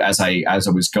 And so as I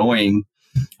was going,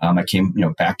 I came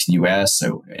back to the US. I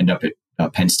ended up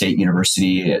at Penn State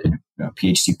University, a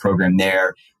PhD program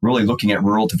there, really looking at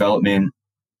rural development,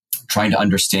 trying to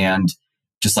understand,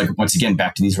 just like, once again,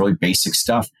 back to these really basic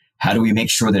stuff. How do we make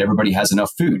sure that everybody has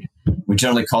enough food? We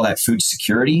generally call that food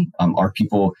security. Are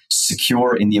people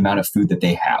secure in the amount of food that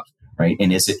they have, right?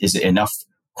 And is it enough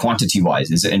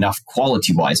quantity-wise? Is it enough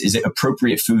quality-wise? Is it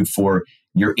appropriate food for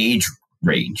your age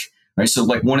range, right? So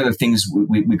like one of the things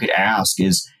we could ask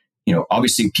is,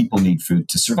 obviously people need food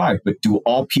to survive, but do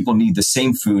all people need the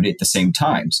same food at the same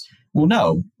times? Well,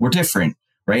 no, we're different,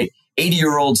 right?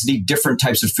 80-year-olds need different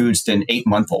types of foods than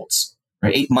 8-month-olds,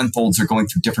 right? 8-month-olds are going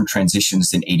through different transitions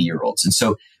than 80-year-olds. And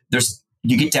so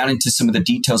you get down into some of the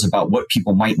details about what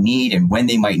people might need and when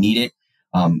they might need it,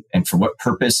 and for what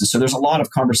purpose. And so there's a lot of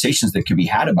conversations that could be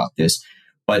had about this.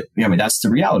 But that's the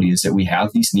reality, is that we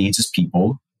have these needs as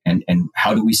people, and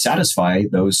how do we satisfy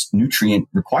those nutrient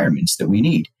requirements that we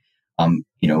need?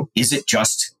 Is it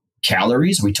just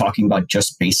calories? Are we talking about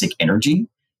just basic energy,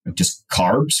 just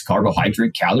carbs,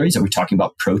 carbohydrate, calories? Are we talking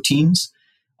about proteins?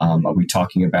 Are we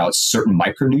talking about certain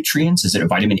micronutrients? Is it a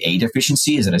vitamin A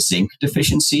deficiency? Is it a zinc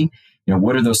deficiency?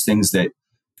 What are those things that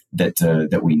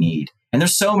we need? And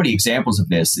there's so many examples of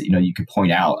this that you could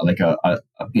point out. Like a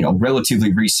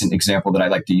relatively recent example that I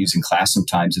like to use in class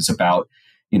sometimes is about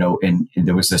and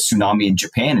there was a tsunami in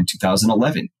Japan in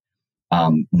 2011.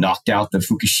 Knocked out the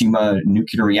Fukushima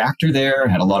nuclear reactor there,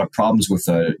 had a lot of problems with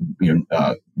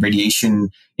radiation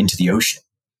into the ocean.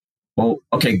 Well,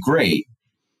 okay, great.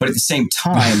 But at the same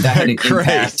time, that had an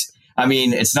impact. I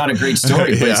mean, it's not a great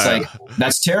story, but it's like,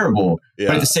 that's terrible. Yeah.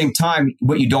 But at the same time,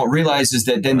 what you don't realize is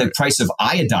that then the price of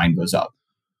iodine goes up,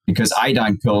 because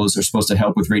iodine pills are supposed to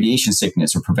help with radiation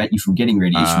sickness or prevent you from getting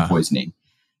radiation poisoning.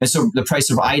 And so the price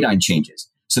of iodine changes.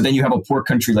 So then you have a poor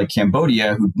country like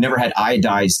Cambodia who never had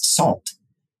iodized salt.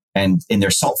 And in their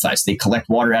salt flats, they collect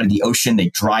water out of the ocean, they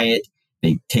dry it,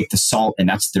 they take the salt, and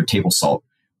that's their table salt.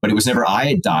 But it was never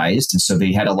iodized. And so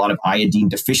they had a lot of iodine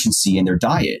deficiency in their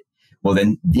diet. Well,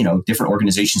 then, different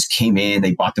organizations came in,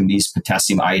 they bought them these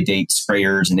potassium iodate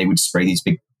sprayers, and they would spray these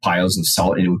big piles of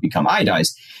salt and it would become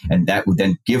iodized. And that would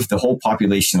then give the whole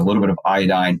population a little bit of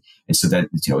iodine. And so that,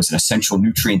 it's an essential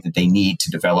nutrient that they need to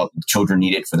develop. Children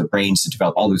need it for their brains to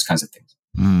develop, all those kinds of things.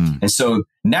 And so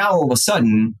now all of a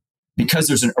sudden, because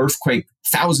there's an earthquake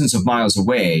thousands of miles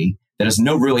away that has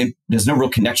no real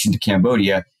connection to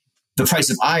Cambodia, the price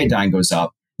of iodine goes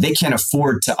up. They can't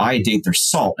afford to iodate their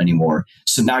salt anymore.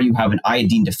 So now you have an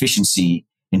iodine deficiency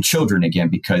in children again,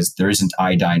 because there isn't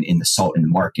iodine in the salt in the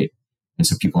market. And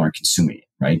so people aren't consuming it,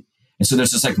 right? And so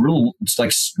there's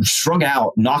this strung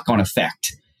out knock-on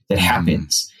effect that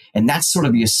happens. And that's sort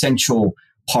of the essential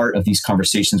part of these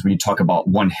conversations when you talk about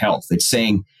One Health. It's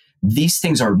saying these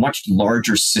things are much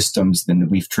larger systems than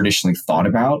we've traditionally thought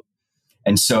about.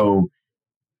 And so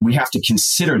we have to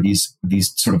consider these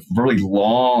sort of really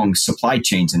long supply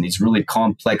chains and these really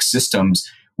complex systems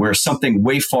where something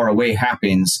way far away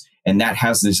happens, and that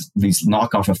has these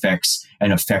knockoff effects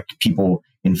and affect people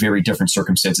in very different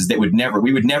circumstances that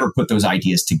we would never put those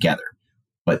ideas together,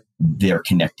 but they're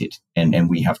connected, and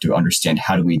we have to understand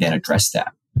how do we then address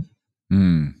that.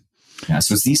 Yeah,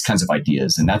 so it's these kinds of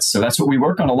ideas, and that's what we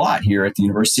work on a lot here at the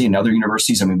university and other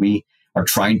universities. I mean, we are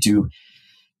trying to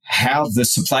have the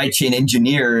supply chain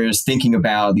engineers thinking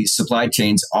about these supply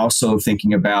chains, also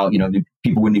thinking about, the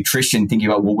people with nutrition, thinking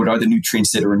about, well, what are the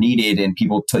nutrients that are needed, and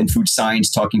people in food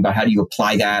science talking about how do you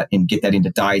apply that and get that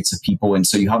into diets of people. And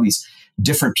so you have these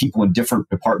different people in different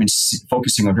departments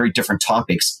focusing on very different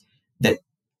topics that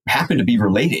happen to be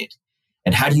related.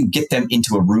 And how do you get them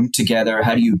into a room together?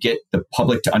 How do you get the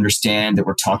public to understand that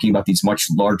we're talking about these much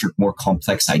larger, more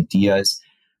complex ideas?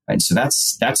 And so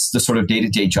that's the sort of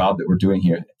day-to-day job that we're doing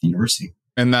here at the university.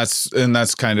 And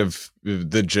that's kind of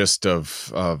the gist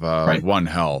of One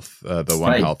Health, the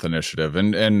One Health initiative,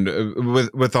 and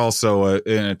with also,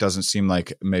 and it doesn't seem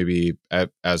like maybe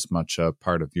as much a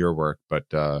part of your work, but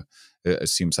it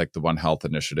seems like the One Health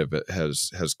initiative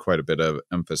has quite a bit of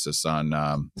emphasis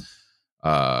on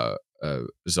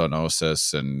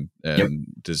zoonosis and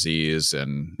disease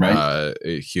and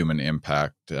human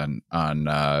impact and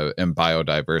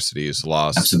biodiversity's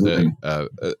loss. Absolutely.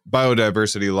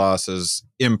 Biodiversity losses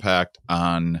impact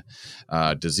on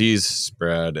disease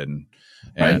spread and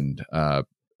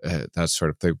that sort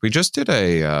of thing. We just did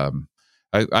I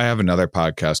have another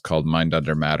podcast called Mind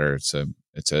Under Matter.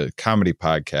 It's a comedy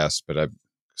podcast, but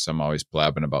I'm always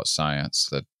blabbing about science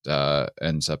that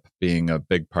ends up being a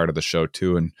big part of the show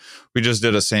too. And we just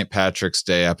did a St. Patrick's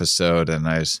Day episode, and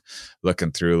I was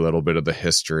looking through a little bit of the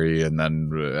history, and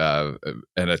then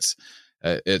and it's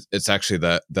actually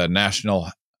the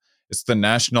national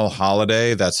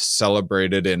holiday that's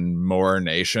celebrated in more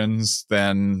nations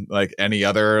than like any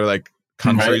other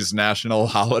country's national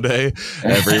holiday.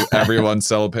 Everyone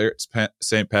celebrates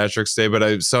St. Patrick's Day, but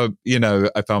I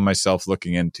found myself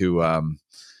looking into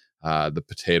the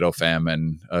potato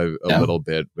famine a little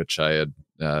bit, which I had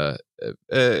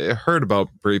heard about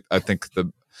brief. I think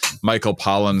the Michael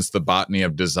Pollan's The Botany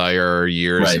of Desire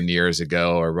years and years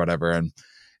ago or whatever.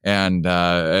 And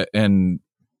that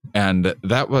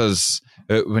was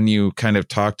when you kind of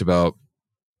talked about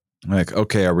like,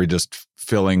 okay, are we just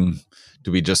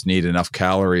do we just need enough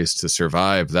calories to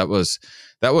survive? That was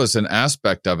an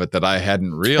aspect of it that I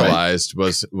hadn't realized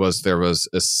was there was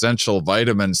essential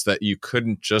vitamins that you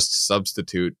couldn't just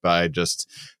substitute by just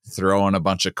throwing a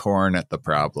bunch of corn at the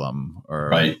problem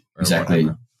or exactly.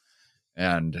 Whatever.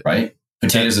 And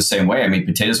potatoes the same way. I mean,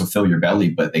 potatoes will fill your belly,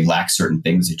 but they lack certain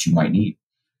things that you might need.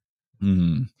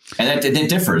 Mm-hmm. And it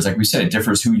differs. Like we said, it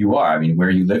differs who you are. I mean, where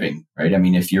are you living, right? I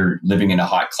mean, if you're living in a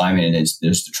hot climate and there's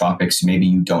the tropics, maybe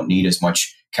you don't need as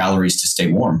much calories to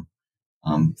stay warm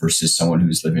versus someone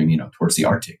who's living, towards the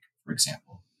Arctic, for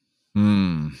example.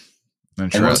 And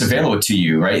what's available to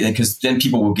you, right? Because then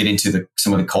people will get into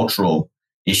some of the cultural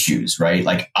issues, right?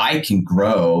 Like I can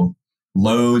grow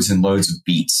loads and loads of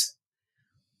beets,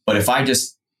 but if I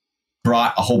just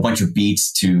brought a whole bunch of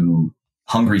beets to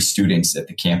hungry students at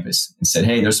the campus and said,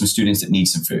 hey, there's some students that need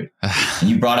some food. And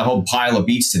you brought a whole pile of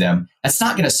beets to them. That's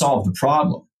not going to solve the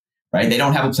problem, right? They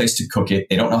don't have a place to cook it.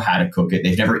 They don't know how to cook it.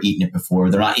 They've never eaten it before.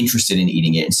 They're not interested in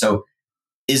eating it. And so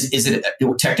is it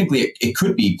technically it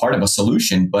could be part of a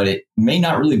solution, but it may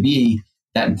not really be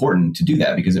that important to do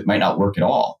that because it might not work at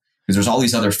all. Because there's all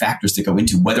these other factors that go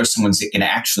into whether someone's going to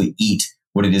actually eat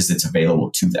what it is that's available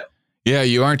to them. Yeah,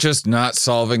 you aren't just not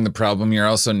solving the problem, you're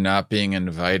also not being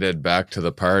invited back to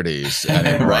the parties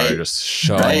anymore. Right. Just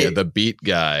showing you the beat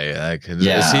guy. Like,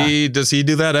 does he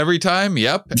do that every time?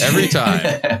 Yep, every time.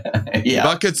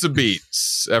 Buckets of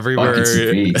beets everywhere. Buckets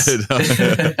of beets.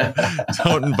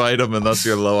 Don't invite them unless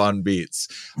you're low on beets.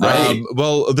 Right.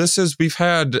 We've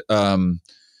had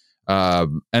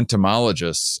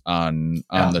entomologists on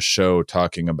the show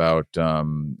talking about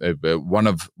one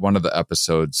of the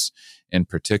episodes. In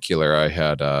particular, I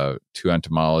had 2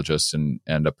 entomologists and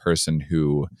a person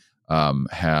who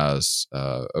has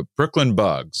Brooklyn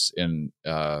bugs in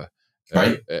so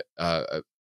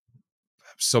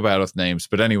bad with names,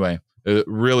 but anyway, a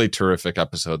really terrific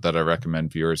episode that I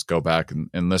recommend viewers go back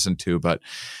and listen to. But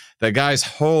the guy's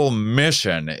whole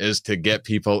mission is to get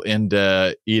people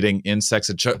into eating insects.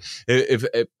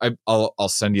 I'll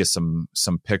send you some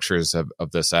pictures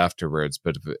of this afterwards.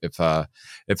 But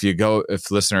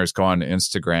if listeners go on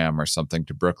Instagram or something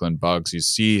to Brooklyn Bugs, you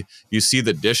see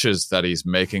the dishes that he's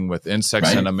making with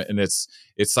insects in them, and it's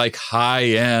like high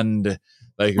end,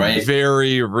 like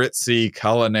very ritzy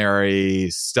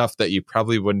culinary stuff that you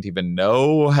probably wouldn't even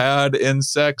know had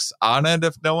insects on it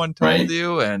if no one told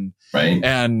you.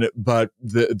 But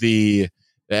the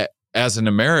as an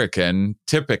American,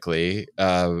 typically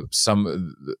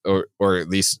some or at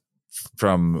least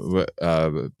from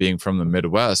being from the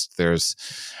Midwest,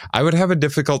 I would have a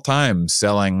difficult time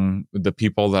selling the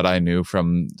people that I knew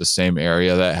from the same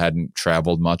area that hadn't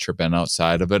traveled much or been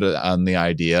outside of it on the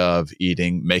idea of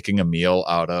making a meal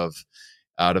out of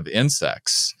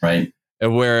insects. Right.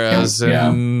 Whereas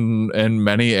in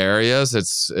many areas,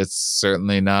 it's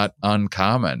certainly not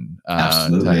uncommon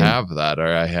to have that. Or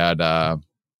I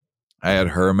had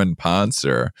Herman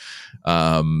Poncer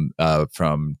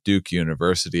from Duke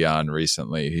University on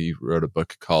recently. He wrote a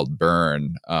book called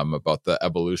Burn about the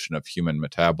evolution of human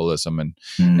metabolism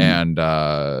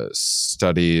and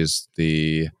studies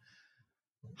the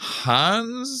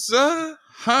Hansa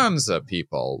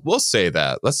people. We'll say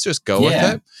that. Let's just go with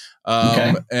it.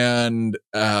 And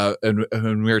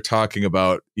we were talking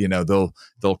about,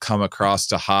 they'll come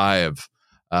across a hive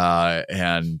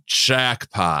and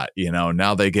jackpot,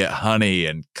 now they get honey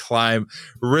and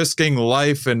risking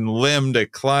life and limb to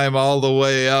climb all the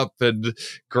way up and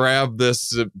grab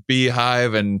this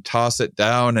beehive and toss it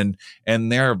down.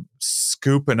 And they're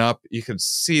scooping up. You can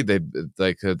see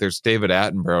there's David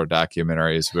Attenborough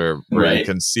documentaries where you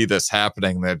can see this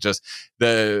happening. They're just,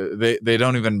 they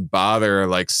don't even bother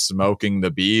like smoking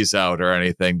the bees out or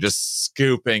anything, just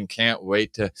scooping. Can't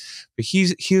wait to, but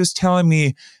he was telling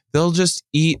me, they'll just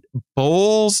eat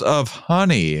bowls of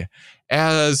honey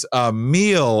as a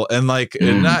meal and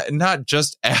not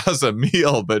just as a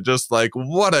meal, but just like,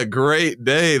 what a great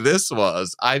day this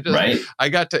was. I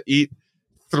got to eat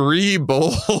 3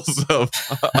 bowls of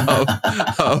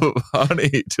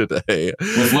honey today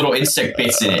with little insect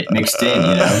bits in it mixed in,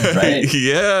 right?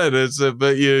 Yeah,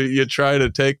 but you try to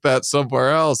take that somewhere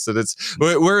else, and it's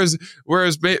whereas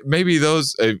maybe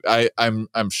those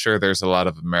I'm sure there's a lot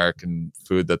of American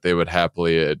food that they would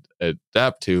happily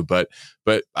adapt to, but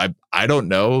I don't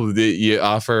know. You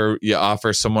offer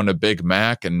someone a Big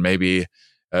Mac and maybe.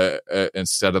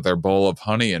 Instead of their bowl of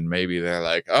honey, and maybe they're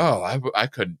like, oh, I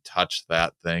couldn't touch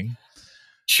that thing.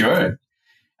 Sure.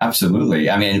 Absolutely.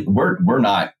 I mean, we're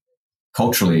not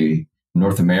culturally,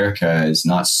 North America is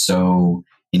not so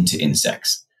into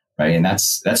insects, right? And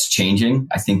that's changing.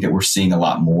 I think that we're seeing a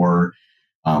lot more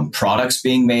products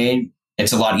being made.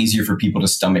 It's a lot easier for people to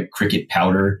stomach cricket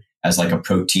powder as like a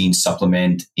protein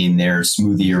supplement in their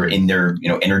smoothie or in their,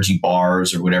 energy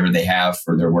bars or whatever they have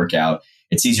for their workout.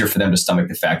 It's easier for them to stomach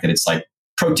the fact that it's like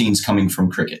proteins coming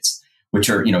from crickets, which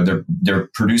are, they're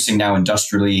producing now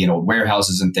industrially in old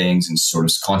warehouses and things and sort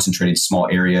of concentrated small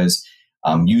areas,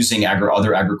 using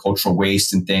other agricultural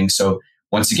waste and things. So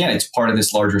once again, it's part of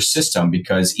this larger system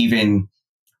because even,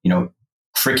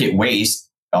 cricket waste,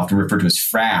 often referred to as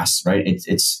frass, right?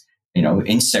 It's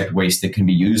insect waste that can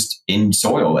be used in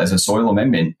soil as a soil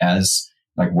amendment, as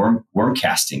like worm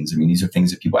castings. I mean, these are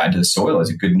things that people add to the soil as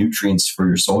a good nutrients for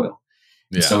your soil.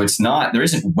 Yeah. So there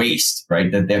isn't waste, right?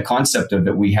 The concept of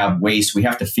that we have waste, we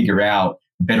have to figure out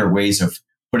better ways of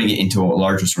putting it into a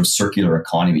larger sort of circular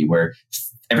economy where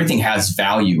everything has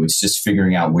value. It's just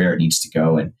figuring out where it needs to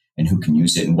go and who can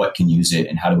use it and what can use it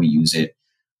and how do we use it,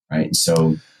 right? And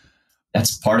so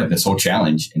that's part of this whole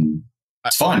challenge. And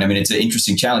it's fun. I mean, it's an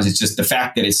interesting challenge. It's just the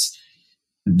fact that it's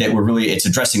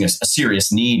addressing a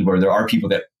serious need where there are people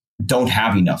that don't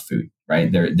have enough food,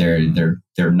 right? They're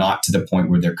not to the point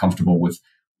where they're comfortable with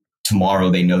tomorrow.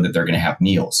 They know that they're going to have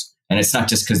meals, and it's not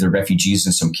just because they're refugees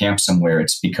in some camp somewhere.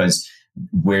 It's because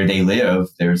where they live,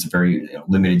 there's a very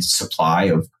limited supply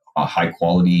of high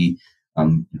quality,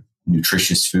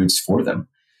 nutritious foods for them.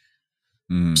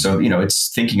 So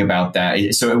it's thinking about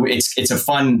that. So it's a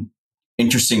fun,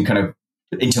 interesting kind of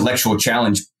intellectual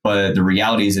challenge, but the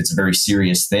reality is it's a very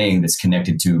serious thing that's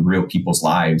connected to real people's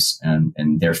lives and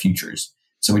their futures.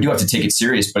 So we do have to take it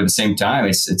serious, but at the same time,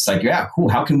 it's like, yeah, cool.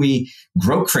 How can we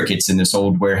grow crickets in this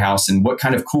old warehouse? And what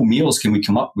kind of cool meals can we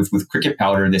come up with cricket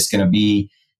powder that's going to be,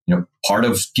 part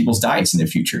of people's diets in the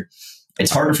future?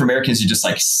 It's harder for Americans to just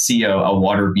like see a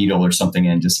water beetle or something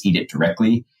and just eat it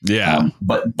directly. Yeah.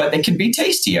 But they can be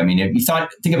tasty. I mean, if you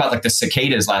think about like the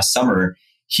cicadas last summer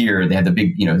here, they had the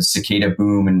big, cicada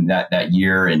boom and that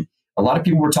year. And a lot of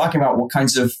people were talking about what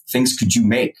kinds of things could you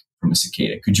make from a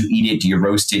cicada? Could you eat it? Do you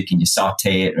roast it? Can you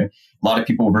saute it? A lot of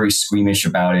people were very squeamish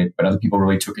about it, but other people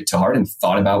really took it to heart and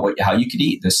thought about how you could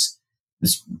eat this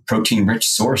protein-rich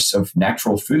source of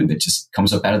natural food that just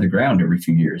comes up out of the ground every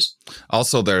few years.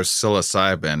 Also, there's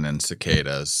psilocybin in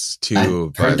cicadas too.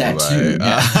 I've heard that too.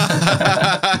 Yeah.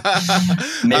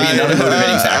 Maybe another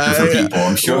motivating factor for people,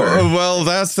 I'm sure. Well,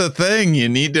 that's the thing. You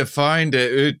need to find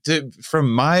it.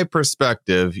 From my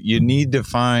perspective, you need to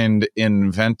find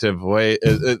inventive way.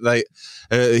 It's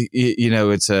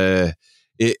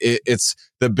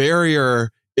the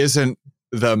barrier isn't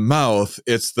the mouth,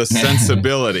 it's the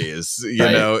sensibilities.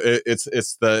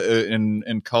 It's the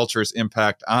in culture's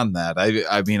impact on that.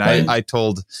 I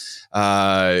told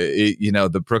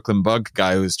the Brooklyn Bug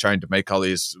guy who's trying to make all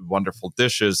these wonderful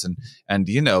dishes, and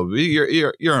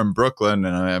you're in Brooklyn,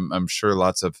 and I'm sure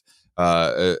lots of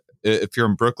if you're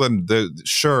in Brooklyn,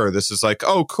 this is like,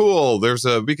 oh, cool.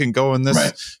 We can go in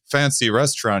this fancy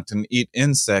restaurant and eat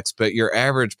insects, but your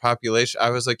average population,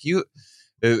 I was like, you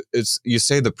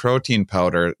say the protein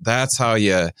powder, that's how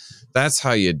you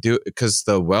do it, because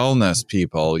the wellness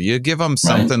people, you give them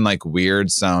something like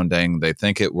weird sounding, they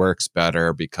think it works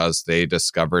better because they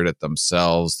discovered it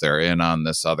themselves, they're in on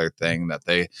this other thing that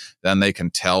they can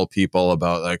tell people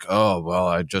about, like, oh, well,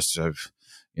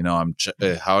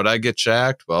 how'd I get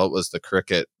jacked? Well, it was the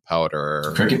cricket powder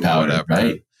or whatever.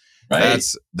 Right.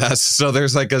 That's so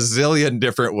there's like a zillion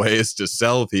different ways to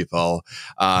sell people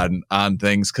on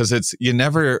things, because it's you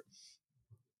never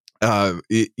I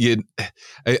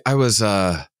was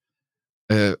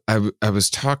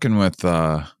talking with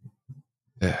I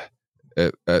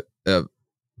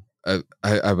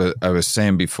was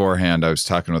saying beforehand, I was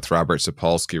talking with Robert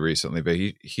Sapolsky recently, but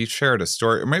he shared a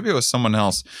story, or maybe it was someone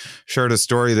else shared a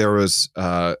story. There was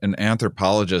an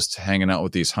anthropologist hanging out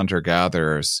with these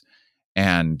hunter-gatherers,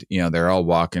 and they're all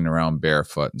walking around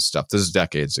barefoot and stuff. This is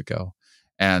decades ago,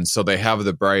 and so they have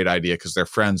the bright idea, because they're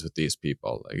friends with these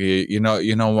people. Like, you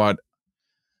know what,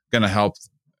 gonna help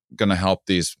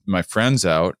my friends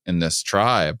out in this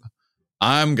tribe.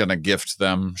 I'm going to gift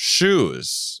them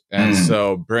shoes. And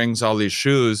so brings all these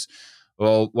shoes.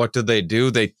 Well, what did they do?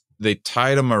 They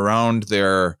tied them around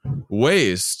their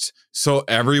waist so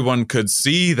everyone could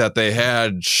see that they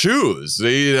had shoes.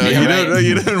 You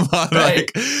didn't want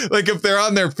like if they're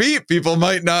on their feet, people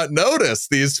might not notice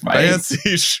these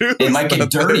fancy shoes. It might get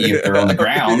dirty if they're on the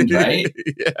ground, right?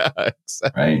 Yeah,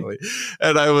 exactly. Right.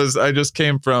 And I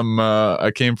came from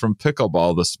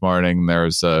pickleball this morning.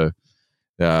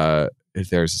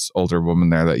 There's this older woman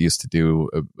there that used to do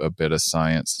a bit of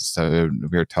science. So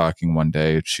we were talking one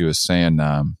day. She was saying,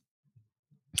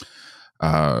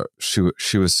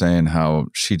 she was saying how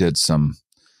she did some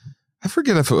I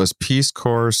forget if it was Peace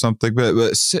Corps or something, but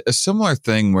a similar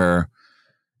thing where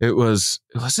it was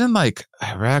in like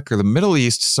Iraq or the Middle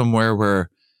East somewhere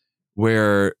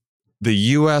where the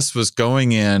U.S. was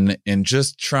going in and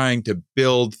just trying to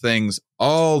build things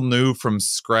all new from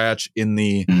scratch in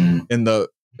the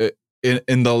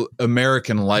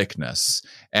American likeness.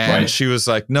 And she was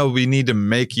like, no, we need to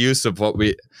make use of what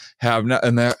we have now.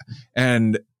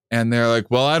 And they're like,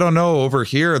 well, I don't know, over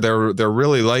here, they're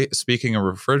really speaking of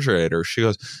refrigerators. She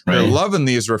goes, they're loving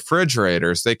these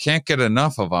refrigerators. They can't get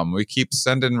enough of them. We keep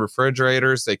sending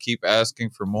refrigerators. They keep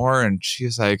asking for more. And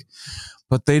she's like,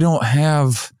 but they don't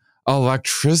have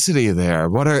electricity there.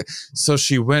 So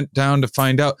she went down to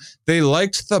find out. They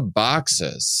liked the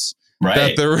boxes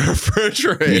that the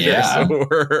refrigerators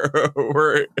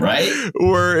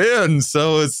were in.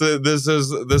 So this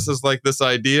is like this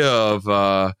idea of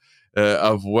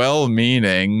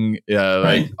well-meaning,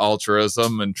 like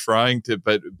altruism and trying to,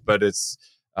 but it's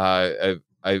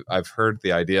I've heard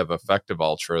the idea of effective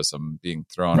altruism being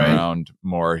thrown around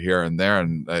more here and there,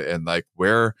 and like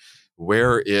where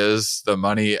is the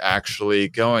money actually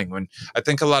going? When I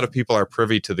think a lot of people are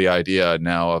privy to the idea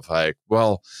now of like,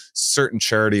 well, certain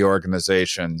charity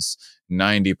organizations,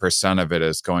 90% of it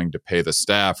is going to pay the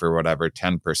staff or whatever,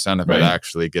 10% of it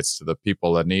actually gets to the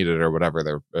people that need it or whatever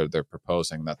they're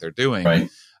proposing that they're doing.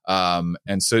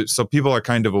 And so people are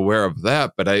kind of aware of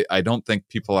that, but I don't think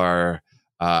people are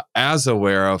as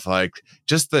aware of like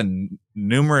just the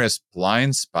numerous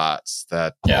blind spots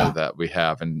that we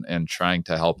have in trying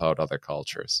to help out other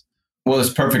cultures. Well,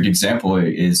 this perfect example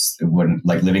is when,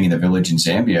 like, living in the village in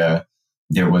Zambia,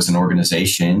 there was an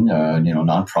organization,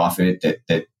 nonprofit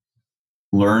that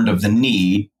learned of the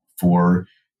need for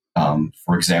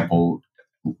example,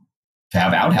 to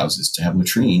have outhouses, to have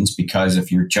latrines, because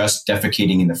if you're just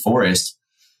defecating in the forest,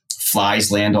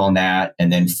 flies land on that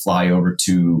and then fly over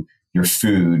to your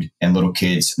food, and little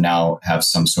kids now have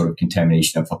some sort of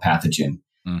contamination of a pathogen.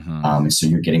 And so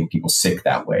you're getting people sick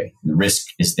that way. The risk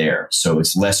is there. So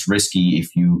it's less risky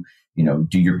if you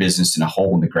do your business in a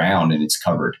hole in the ground and it's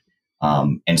covered.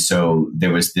 And so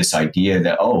there was this idea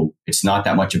that, it's not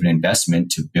that much of an investment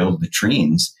to build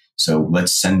latrines. So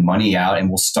let's send money out, and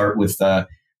we'll start with the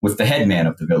headman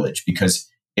of the village, because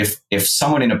if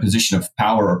someone in a position of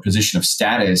power or position of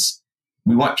status,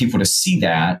 we want people to see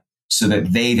that so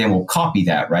that they then will copy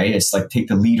that, right? It's like take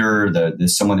the leader, the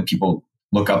someone that people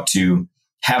look up to,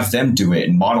 have them do it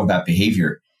and model that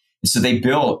behavior. And so they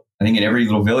built, I think in every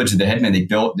little village of the headman, they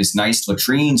built this nice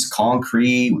latrines,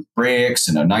 concrete with bricks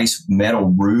and a nice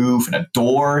metal roof and a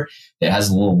door that has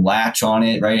a little latch on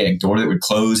it, right? A door that would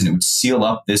close and it would seal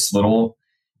up this little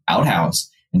outhouse.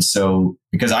 And so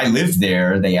because I lived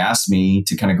there, they asked me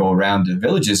to kind of go around to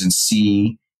villages and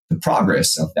see the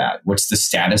progress of that. What's the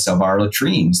status of our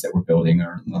latrines that we're building,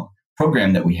 or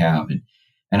program that we have?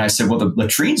 And I said, well, the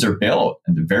latrines are built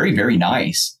and they're very, very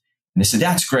nice. And they said,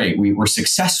 that's great. We're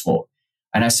successful.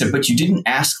 And I said, but you didn't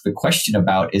ask the question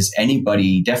about, is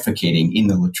anybody defecating in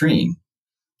the latrine?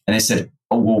 And they said,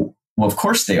 well, of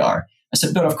course they are. I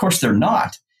said, but of course they're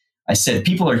not. I said,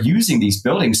 people are using these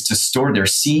buildings to store their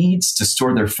seeds, to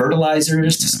store their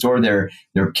fertilizers, to store their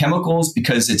chemicals,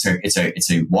 because it's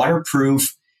a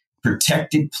waterproof,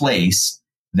 protected place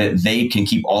that they can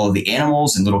keep all of the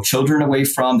animals and little children away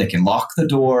from. They can lock the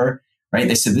door, right?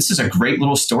 They said, this is a great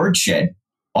little storage shed.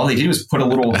 All they did was put a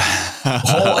little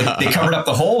hole. They covered up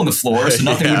the hole in the floor so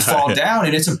nothing would fall down.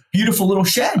 And it's a beautiful little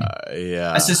shed.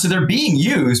 I said, so they're being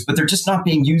used, but they're just not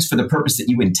being used for the purpose that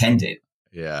you intended.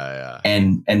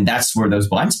 And that's where those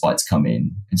blind spots come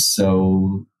in. And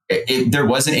so there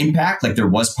was an impact. Like there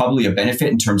was probably a benefit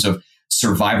in terms of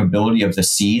survivability of the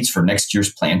seeds for next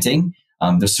year's planting,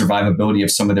 the survivability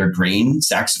of some of their grain,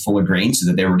 sacks full of grain so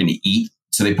that they were going to eat.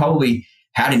 So they probably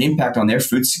had an impact on their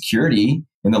food security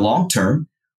in the long term,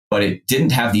 but it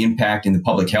didn't have the impact in the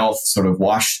public health sort of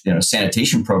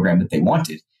sanitation program that they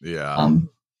wanted.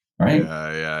 Right?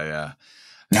 Yeah.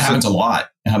 It happens a lot.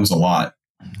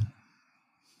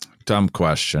 Dumb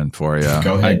question for you.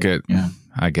 Go ahead.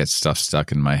 I get stuff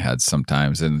stuck in my head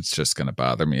sometimes, and it's just going to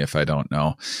bother me if I don't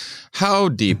know. How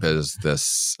deep is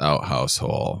this outhouse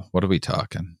hole? What are we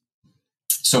talking?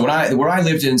 So where I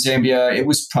lived in Zambia, it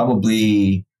was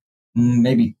probably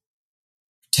maybe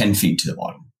 10 feet to the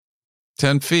bottom.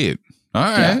 10 feet. All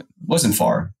right. Yeah, wasn't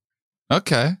far.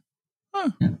 Okay. Huh.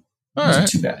 Yeah. All wasn't right.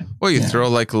 too bad. Well, you throw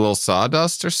like a little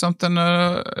sawdust or something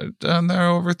down there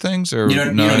over things, or you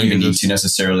don't even need to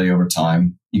necessarily over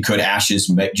time. You could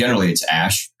ashes. Generally, it's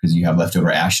ash because you have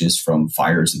leftover ashes from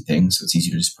fires and things. So it's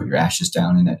easier to just put your ashes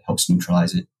down, and that helps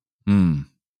neutralize it.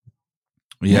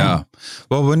 Yeah.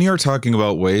 Well, when you were talking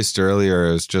about waste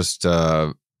earlier, it's just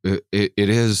it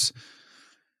is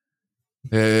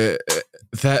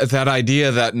that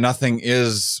idea that nothing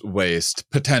is waste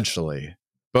potentially,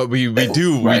 but we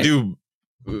do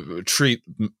treat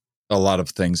a lot of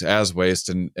things as waste,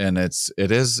 and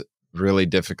it is really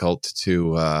difficult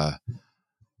to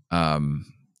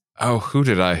who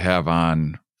did I have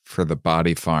on for the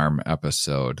Body Farm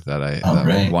episode that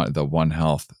the One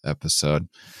Health episode?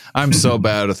 I'm so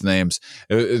bad with names.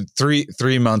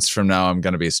 3 months from now, I'm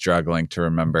going to be struggling to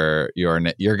remember your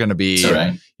name. You're going to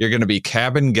be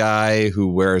cabin guy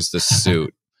who wears the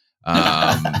suit.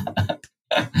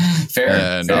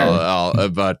 Fair.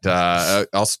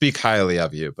 I'll speak highly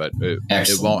of you, but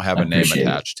it won't have a name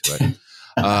attached to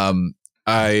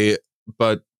it.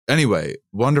 Anyway,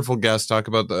 wonderful guest. Talk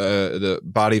about the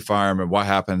Body Farm and what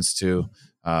happens to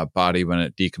body when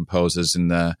it decomposes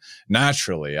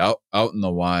naturally out in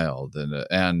the wild,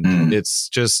 and it's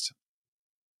just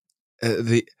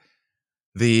you're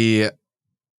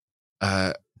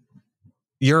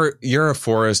a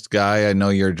forest guy. I know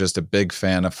you're just a big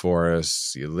fan of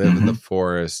forests. You live in the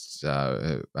forest.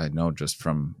 I know just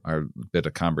from our bit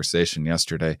of conversation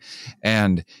yesterday,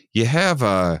 and you have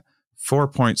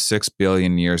 4.6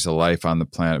 billion years of life on the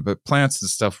planet, but plants and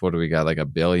stuff, what do we got? Like 1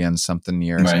 billion something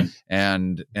years. Right.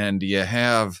 And you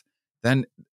have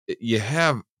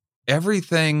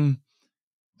everything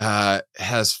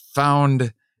has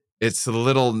found its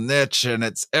little niche, and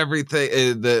it's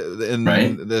everything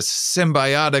this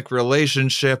symbiotic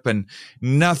relationship, and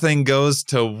nothing goes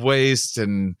to waste,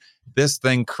 and this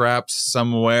thing craps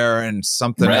somewhere and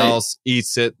something else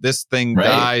eats it. This thing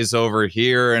dies over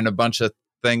here, and a bunch of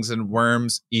things and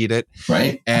worms eat it.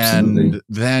 Right. And Absolutely.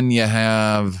 then you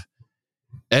have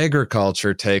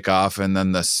agriculture take off, and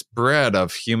then the spread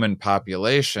of human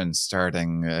population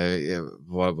starting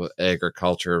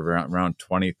agriculture around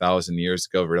 20,000 years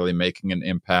ago, really making an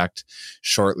impact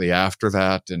shortly after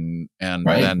that. And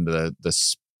then the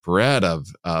spread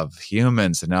of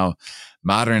humans, and now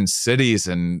modern cities,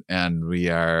 and we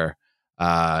are,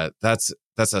 that's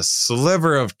a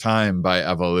sliver of time by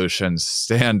evolution's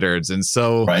standards. And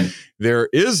so there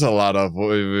is a lot of what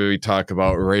we talk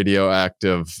about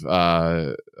radioactive,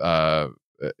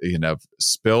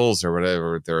 spills or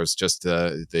whatever. There was just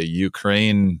the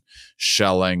Ukraine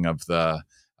shelling of there's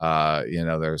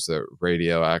the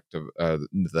radioactive,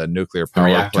 the nuclear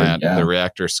power plant, the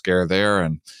reactor scare there.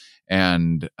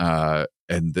 And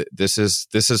this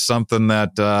is something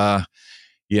that,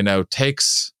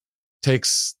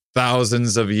 takes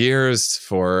thousands of years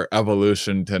for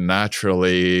evolution to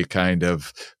naturally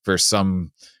for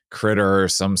some critter or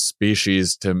some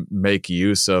species to make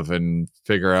use of and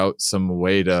figure out some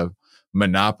way to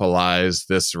monopolize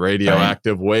this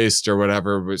radioactive waste or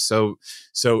whatever. So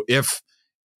if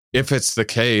it's the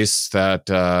case that,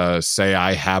 say,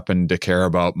 I happen to care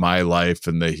about my life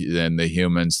and the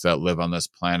humans that live on this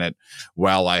planet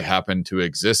while I happen to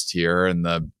exist here, in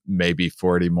the maybe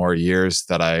 40 more years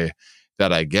that I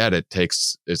get,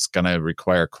 it's going to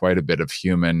require quite a bit of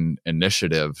human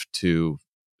initiative to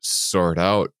sort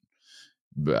out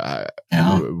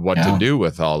what to do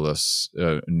with all this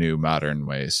new modern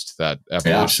waste that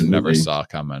evolution never saw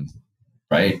coming.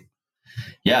 Right.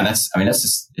 Yeah. It's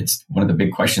one of the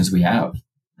big questions we have.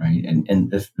 Right.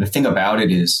 And the thing about it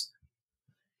is,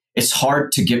 it's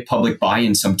hard to get public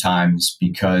buy-in sometimes,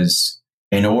 because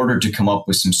in order to come up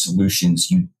with some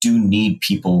solutions, you do need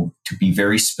people to be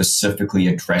very specifically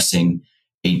addressing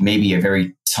maybe a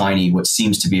very tiny, what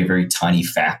seems to be a very tiny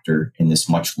factor in this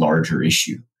much larger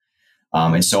issue.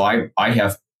 And so I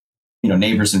have,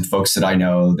 neighbors and folks that I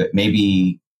know that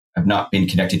maybe have not been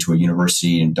connected to a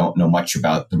university and don't know much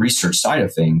about the research side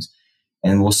of things.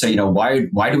 And we'll say, why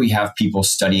do we have people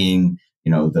studying,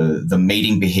 the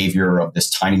mating behavior of this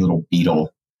tiny little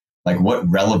beetle? Like, what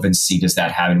relevancy does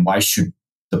that have? And why should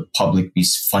the public be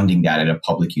funding that at a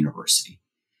public university?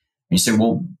 And you say,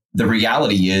 well, the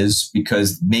reality is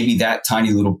because maybe that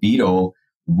tiny little beetle,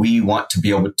 we want to be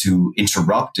able to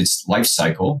interrupt its life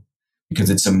cycle because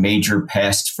it's a major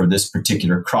pest for this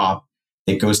particular crop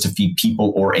that goes to feed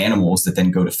people or animals that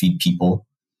then go to feed people.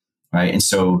 Right. And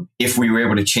so if we were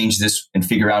able to change this and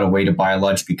figure out a way to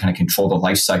biologically kind of control the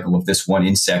life cycle of this one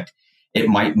insect, it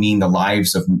might mean the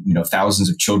lives of, thousands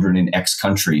of children in X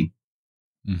country.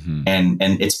 Mm-hmm.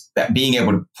 And it's being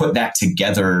able to put that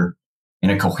together in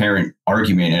a coherent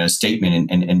argument and a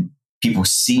statement, and people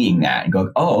seeing that and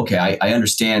go, oh, okay, I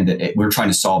understand that we're trying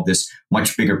to solve this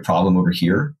much bigger problem over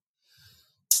here.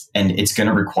 And it's going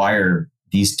to require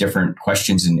these different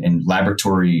questions and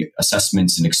laboratory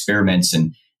assessments and experiments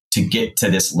and to get to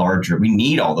this larger, we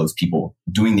need all those people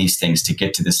doing these things to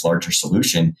get to this larger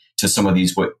solution to some of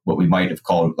these, what we might have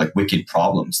called like wicked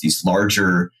problems, these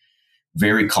larger,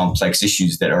 very complex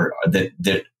issues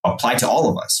that apply to all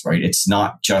of us, right? It's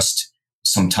not just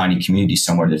some tiny community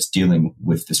somewhere that's dealing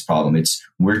with this problem.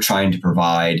 We're trying to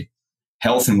provide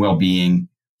health and well-being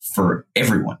for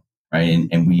everyone, right?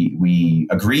 And we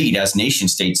agreed as nation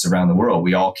states around the world,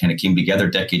 we all kind of came together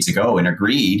decades ago and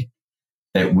agreed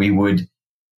that we would,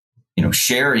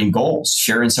 share in goals,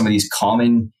 share in some of these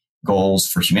common goals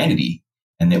for humanity,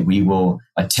 and that we will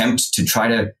attempt to try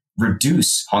to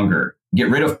reduce hunger, get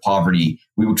rid of poverty.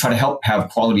 We will try to help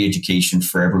have quality education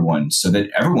for everyone so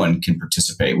that everyone can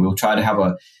participate. We will try to have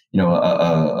a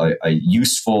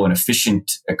useful and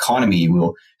efficient economy.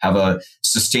 We'll have a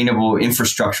sustainable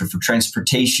infrastructure for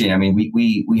transportation. I mean,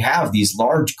 we have these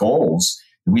large goals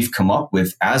that we've come up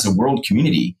with as a world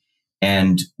community,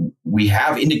 and we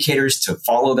have indicators to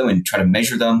follow them and try to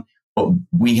measure them. But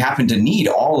we happen to need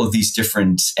all of these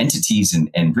different entities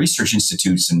and research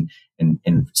institutes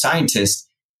and scientists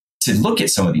to look at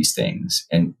some of these things.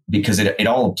 And because it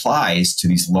all applies to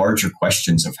these larger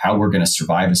questions of how we're going to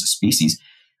survive as a species.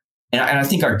 And I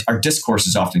think our discourse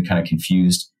is often kind of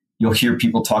confused. You'll hear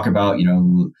people talk about,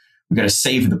 we've got to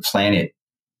save the planet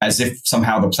as if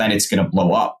somehow the planet's going to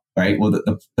blow up, right? Well,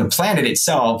 the planet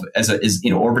itself is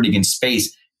orbiting in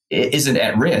space isn't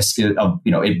at risk of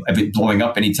it blowing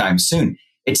up anytime soon.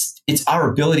 It's our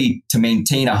ability to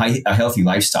maintain a healthy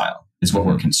lifestyle is what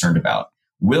we're concerned about.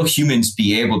 Will humans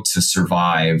be able to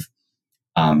survive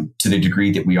to the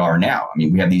degree that we are now? I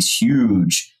mean, we have these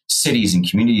huge cities and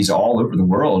communities all over the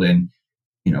world, and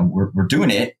we're doing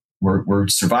it. We're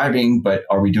surviving, but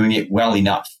are we doing it well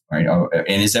enough? Right?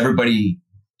 And is everybody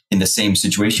in the same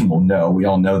situation? Well, no. We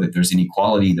all know that there's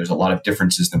inequality. There's a lot of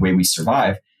differences in the way we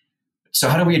survive. So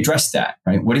how do we address that?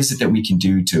 Right? What is it that we can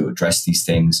do to address these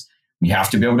things? We have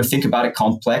to be able to think about it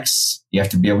complex. You have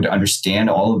to be able to understand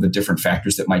all of the different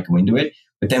factors that might go into it.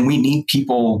 But then we need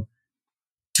people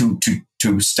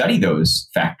to study those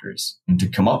factors and to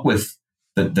come up with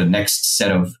the next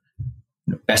set of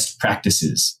best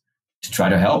practices to try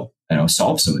to help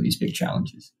solve some of these big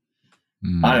challenges.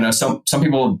 I don't know. Some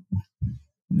people,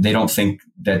 they don't think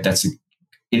that's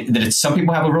some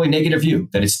people have a really negative view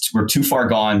that we're too far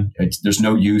gone. There's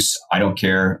no use. I don't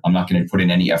care. I'm not going to put in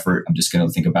any effort. I'm just going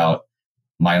to think about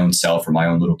my own self or my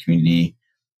own little community.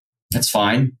 That's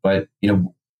fine. But,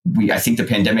 I think the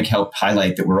pandemic helped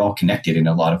highlight that we're all connected in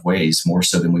a lot of ways, more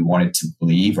so than we wanted to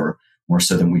believe or more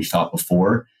so than we thought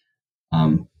before.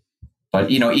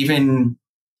 But, even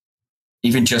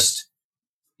just,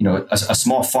 a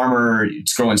small farmer,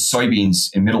 it's growing soybeans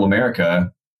in middle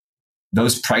America.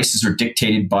 Those prices are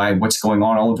dictated by what's going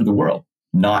on all over the world,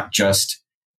 not just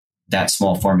that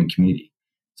small farming community.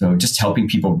 So just helping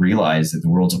people realize that the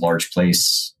world's a large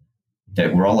place,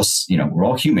 that we're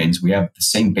all humans. We have the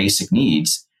same basic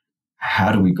needs.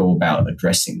 How do we go about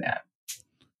addressing that?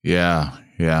 Yeah.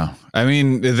 I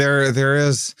mean,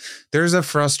 there's a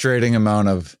frustrating amount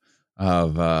of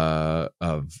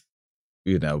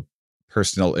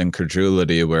personal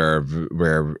incredulity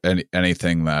where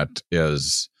anything that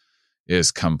is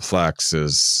complex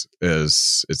is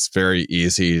it's very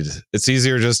easy. It's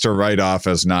easier just to write off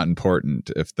as not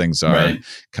important if things are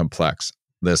complex.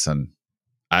 Listen,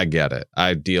 I get it.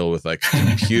 I deal with like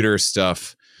computer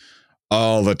stuff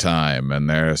all the time, and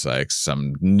there's like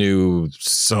some new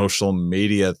social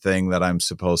media thing that I'm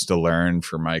supposed to learn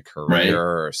for my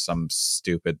career or some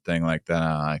stupid thing like that.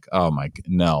 I'm like,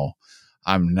 no,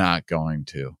 I'm not going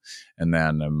to. And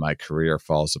then my career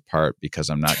falls apart because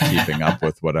I'm not keeping up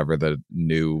with whatever the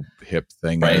new hip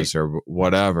thing is or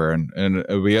whatever. And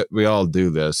we all do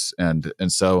this. And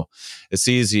so it's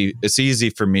easy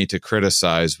for me to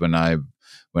criticize when I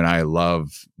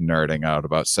love nerding out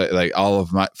about like all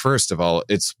of my, first of all,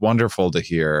 it's wonderful to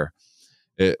hear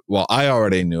it. Well, I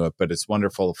already knew it, but it's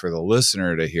wonderful for the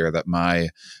listener to hear that my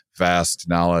vast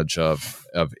knowledge of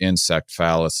insect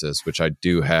phalluses, which I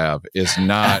do have, is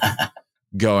not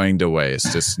going to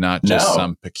waste. It's not just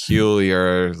some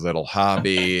peculiar little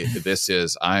hobby.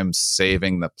 I'm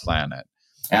saving the planet.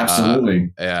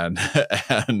 Absolutely. I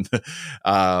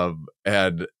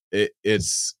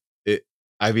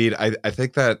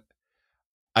think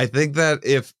that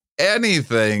if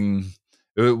anything,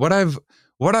 what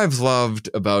I've loved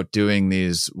about doing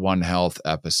these One Health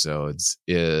episodes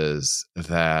is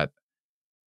that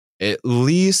at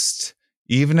least,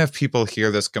 even if people hear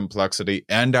this complexity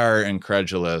and are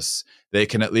incredulous, they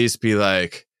can at least be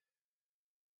like,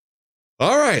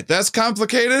 all right, that's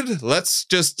complicated. Let's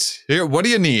just here. What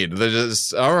do you need?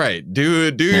 Just all right.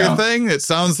 Do your thing. It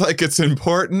sounds like it's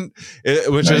important,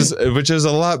 which is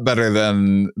a lot better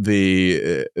than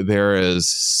there is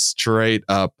straight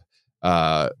up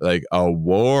like a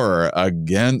war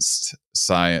against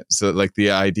science. So like the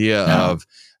idea of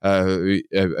I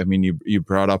mean, you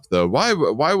brought up the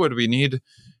why would we need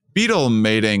beetle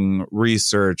mating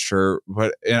research or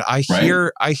what? And I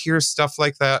hear stuff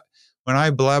like that. When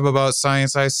I blab about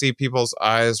science, I see people's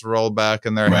eyes roll back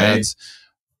in their heads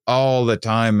all the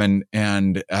time, and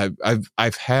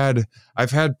I've had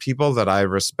people that I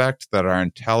respect that are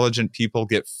intelligent people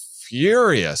get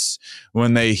furious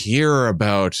when they hear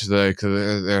about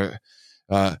a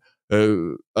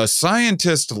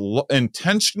scientist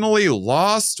intentionally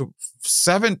lost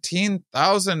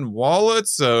 17,000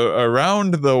 wallets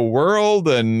around the world,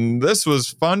 and this was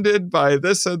funded by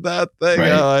this and that thing.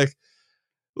 Like,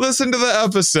 listen to the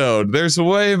episode. There's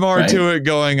way more to it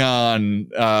going on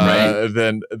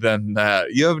than that.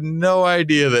 You have no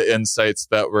idea the insights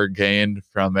that were gained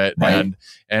from it, and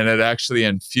it actually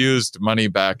infused money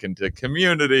back into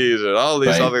communities and all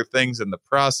these other things in the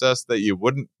process that you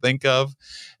wouldn't think of,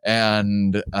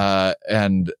 and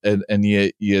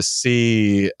you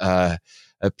see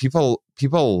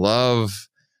people love.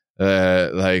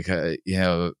 You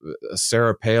know,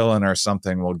 Sarah Palin or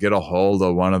something will get a hold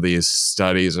of one of these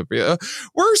studies of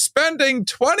we're spending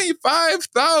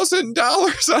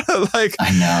 $25,000 on it. Like,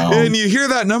 I know. And you hear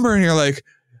that number and you're like,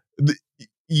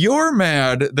 you're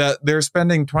mad that they're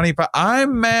spending 25.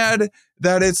 I'm mad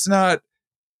that it's not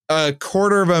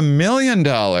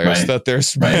 $250,000 that they're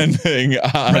spending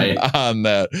on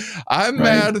that. I'm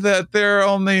mad that they're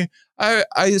only.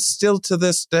 I still to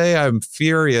this day, I'm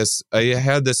furious. I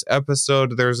had this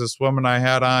episode. There's this woman I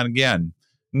had on again.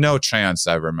 No chance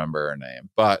I remember her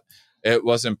name, but it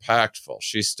was impactful.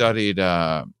 She studied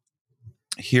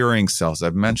hearing cells.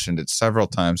 I've mentioned it several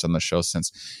times on the show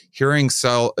since. Hair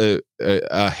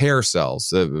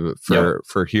cells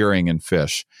for hearing in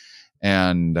fish.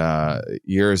 And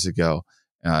years ago,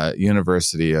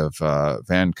 University of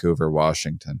Vancouver,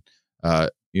 Washington,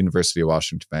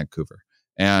 Vancouver.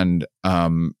 And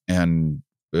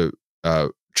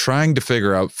trying to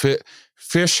figure out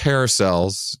fish hair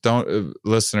cells.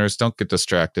 Listeners, don't get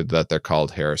distracted that they're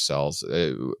called hair cells.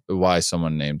 Why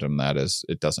someone named them that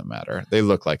it doesn't matter. They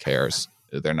look like hairs.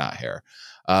 They're not hair.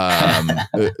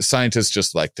 Scientists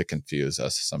just like to confuse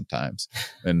us sometimes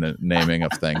in the naming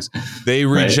of things. They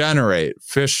regenerate.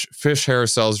 Fish hair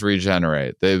cells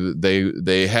regenerate.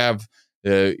 They have.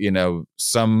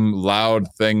 Some loud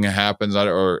thing happens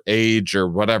or age or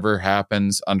whatever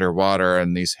happens underwater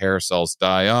and these hair cells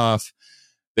die off.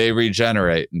 They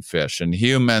regenerate in fish. And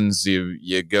humans,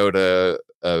 you go to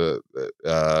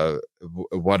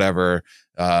whatever,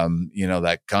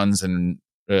 that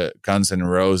Guns N'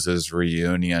 Roses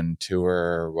reunion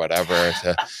tour or whatever,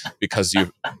 because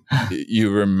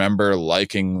you remember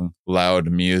liking loud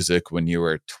music when you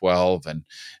were 12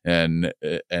 and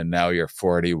now you're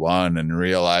 41 and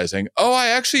realizing, I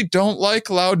actually don't like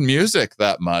loud music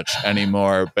that much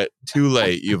anymore. But too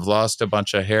late, you've lost a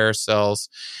bunch of hair cells.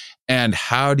 And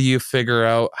how do you figure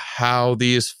out how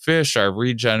these fish are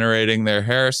regenerating their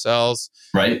hair cells?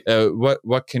 Right.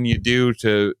 What can you do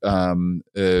to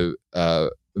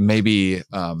maybe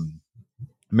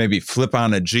flip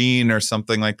on a gene or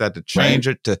something like that to change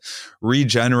it to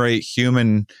regenerate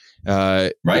human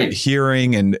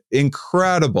hearing? And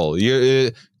incredible,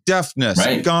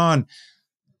 deafness gone.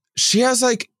 She has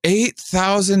like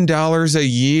 $8,000 a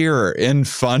year in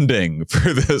funding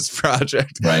for this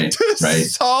project to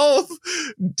solve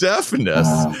deafness.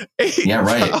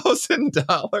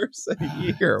 $8,000 a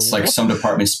year. It's like some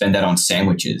departments spend that on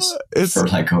sandwiches for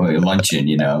like a luncheon.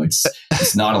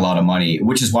 It's not a lot of money,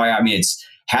 which is why it's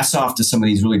hats off to some of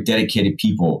these really dedicated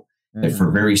people that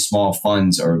for very small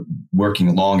funds are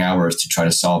working long hours to try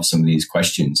to solve some of these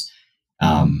questions.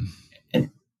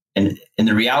 And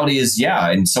the reality is,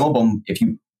 and some of them,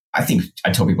 I think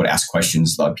I tell people to ask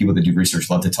questions. A lot of people that do research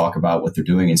love to talk about what they're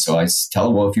doing. And so I tell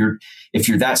them, well, if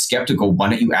you're that skeptical, why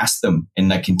don't you ask them and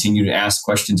continue to ask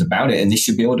questions about it? And they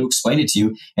should be able to explain it to you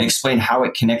and explain how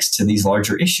it connects to these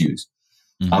larger issues.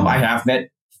 I have met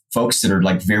folks that are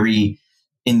like very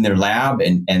in their lab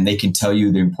and they can tell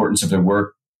you the importance of their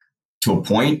work to a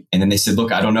point. And then they said,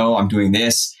 look, I don't know, I'm doing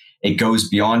this. It goes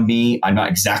beyond me. I'm not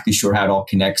exactly sure how it all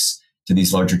connects to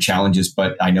these larger challenges,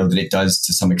 but I know that it does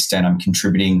to some extent. I'm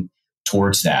contributing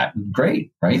towards that.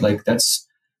 Great, right? Like that's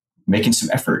making some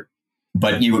effort.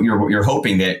 But you're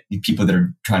hoping that people that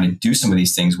are trying to do some of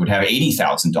these things would have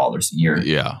 $80,000 a year.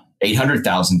 Yeah.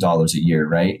 $800,000 a year,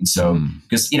 right? And so,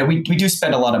 because we do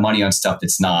spend a lot of money on stuff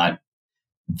that's not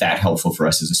that helpful for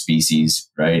us as a species,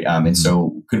 right? And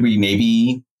so, could we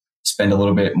maybe spend a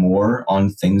little bit more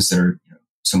on things that are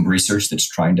some research that's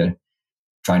trying to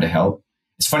help?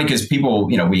 It's funny because people,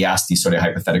 we ask these sort of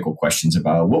hypothetical questions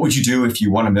about what would you do if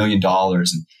you won $1 million,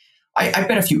 and I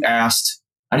bet if you asked,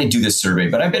 I didn't do this survey,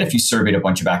 but I bet if you surveyed a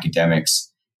bunch of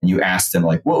academics and you asked them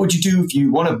like, what would you do if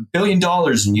you won $1 billion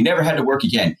and you never had to work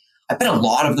again? I bet a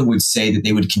lot of them would say that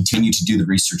they would continue to do the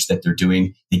research that they're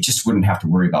doing. They just wouldn't have to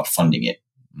worry about funding it,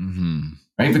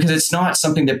 right? Because it's not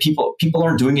something that people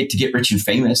aren't doing it to get rich and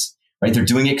famous, right? They're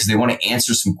doing it because they want to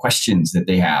answer some questions that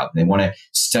they have. They want to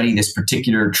study this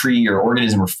particular tree or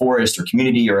organism or forest or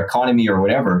community or economy or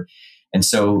whatever. And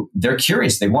so they're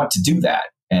curious. They want to do that.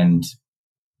 And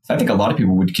I think a lot of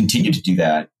people would continue to do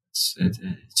that. It's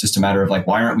just a matter of like,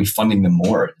 why aren't we funding them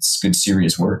more? It's good,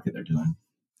 serious work that they're doing.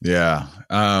 Yeah.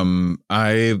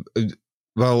 I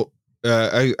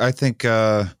think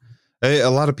a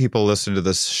lot of people listen to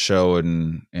this show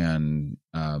and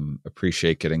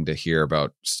appreciate getting to hear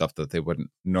about stuff that they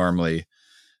wouldn't normally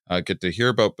get to hear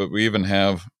about. But we even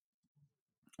have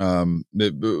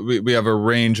we have a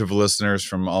range of listeners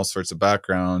from all sorts of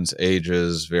backgrounds,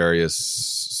 ages,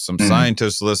 some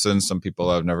scientists listen, some people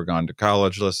who have never gone to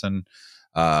college listen,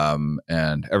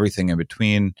 and everything in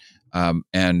between.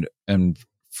 And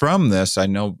from this, I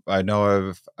know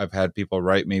I've had people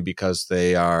write me because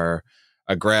they are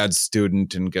a grad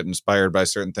student and get inspired by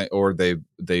certain things, or they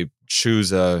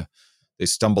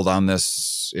stumbled on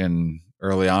this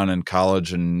early on in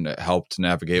college and helped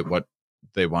navigate what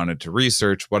they wanted to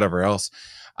research, whatever else.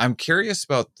 I'm curious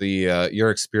about your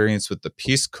experience with the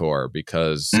Peace Corps,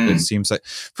 because it seems like,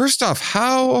 first off,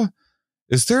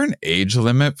 is there an age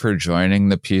limit for joining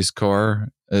the Peace Corps?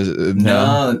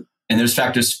 No. And there's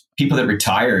factors, people that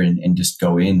retire and just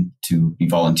go in to be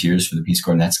volunteers for the Peace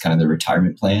Corps, and that's kind of the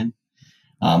retirement plan.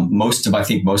 Most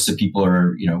of people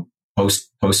are,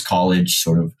 post college,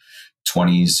 sort of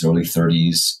 20s, early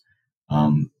 30s.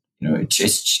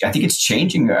 I think it's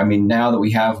changing. I mean, now that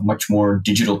we have much more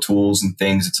digital tools and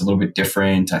things, it's a little bit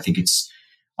different. I think it's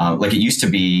like it used to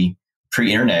be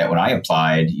pre-internet. When I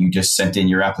applied, you just sent in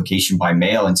your application by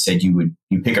mail and said you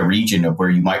pick a region of where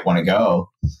you might want to go.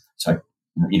 So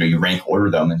you rank order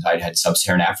them, and I had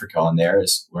Sub-Saharan Africa on there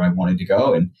as where I wanted to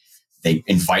go, and they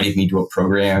invited me to a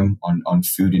program on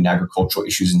food and agricultural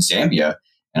issues in Zambia.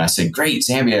 And I said, great,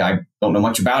 Zambia, I don't know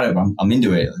much about it, but I'm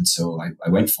into it. And so I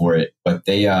went for it. But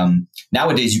they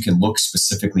nowadays you can look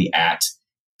specifically at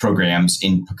programs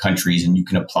in countries, and you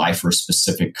can apply for a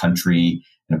specific country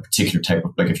and a particular type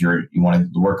of, like if you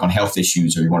want to work on health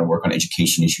issues or you want to work on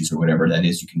education issues or whatever that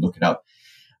is, you can look it up.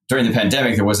 During the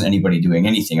pandemic, there wasn't anybody doing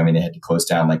anything. I mean, they had to close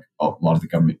down like a lot of the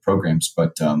government programs.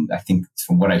 But I think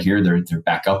from what I hear, they're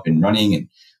back up and running and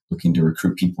looking to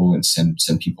recruit people and send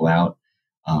people out.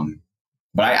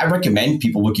 But I recommend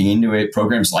people looking into it,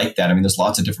 programs like that. I mean, there's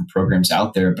lots of different programs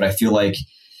out there, but I feel like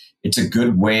it's a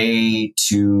good way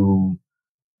to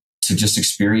just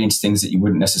experience things that you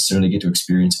wouldn't necessarily get to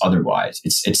experience otherwise.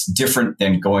 It's different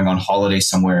than going on holiday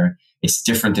somewhere. It's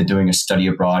different than doing a study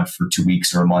abroad for 2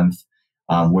 weeks or a month,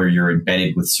 where you're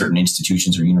embedded with certain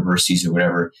institutions or universities or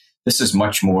whatever. This is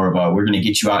much more of we're going to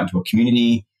get you out into a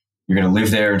community. You're going to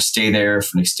live there and stay there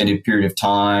for an extended period of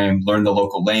time, learn the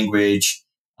local language,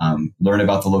 learn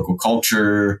about the local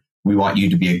culture. We want you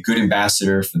to be a good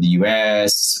ambassador for the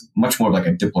U.S., much more like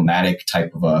a diplomatic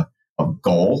type of a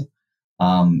goal.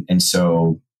 And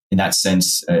so in that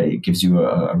sense, it gives you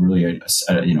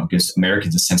gives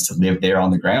Americans a sense to live there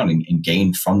on the ground and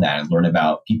gain from that and learn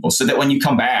about people, so that when you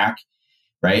come back,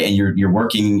 right, and you're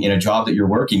working in a job that you're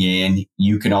working in,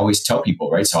 you can always tell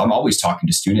people, right? So I'm always talking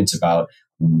to students about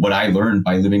what I learned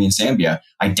by living in Zambia.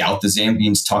 I doubt the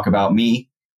Zambians talk about me.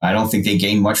 I don't think they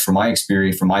gain much from my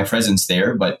experience, from my presence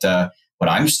there, but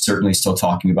I'm certainly still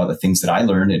talking about the things that I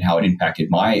learned and how it impacted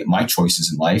my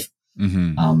choices in life.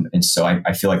 Mm-hmm. And so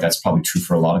I feel like that's probably true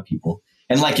for a lot of people.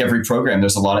 And like every program,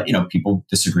 there's a lot of, people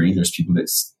disagree. There's people that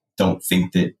don't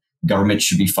think that government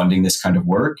should be funding this kind of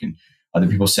work. And other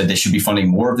people said they should be funding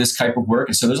more of this type of work.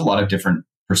 And so there's a lot of different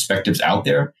perspectives out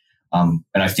there. And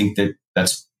I think that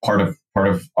that's part of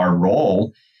our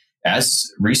role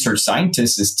as research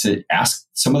scientists is to ask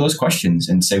some of those questions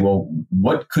and say, well,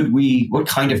 what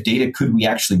kind of data could we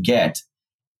actually get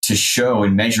to show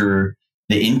and measure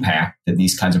the impact that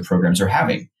these kinds of programs are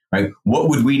having, right? What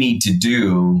would we need to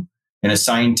do in a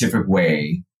scientific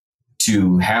way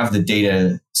to have the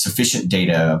data, sufficient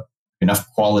data, enough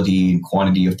quality and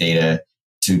quantity of data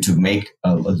to make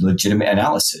a legitimate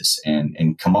analysis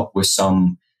and come up with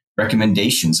some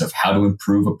recommendations of how to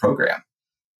improve a program?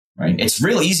 right? It's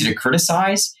real easy to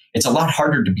criticize. It's a lot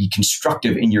harder to be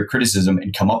constructive in your criticism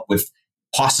and come up with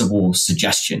possible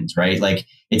suggestions, right? Like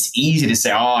it's easy to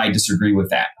say, oh, I disagree with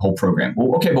that whole program.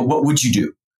 Well, okay, but what would you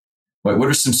do? What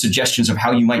are some suggestions of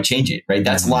how you might change it, right?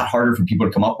 That's a lot harder for people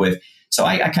to come up with. So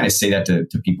I kind of say that to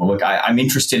people. Look, I'm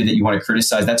interested that you want to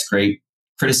criticize. That's great.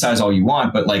 Criticize all you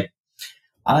want, but like,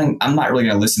 I'm not really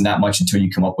going to listen that much until you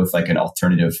come up with like an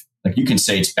alternative. Like you can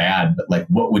say it's bad, but like,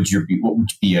 what would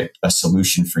be a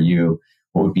solution for you?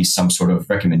 What would be some sort of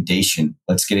recommendation?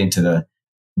 Let's get into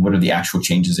what are the actual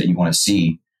changes that you want to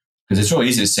see? Because it's really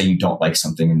easy to say you don't like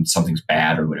something and something's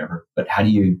bad or whatever, but how do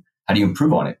you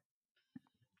improve on it?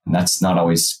 And that's not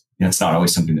always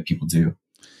something that people do.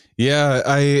 Yeah.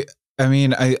 I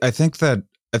mean, I think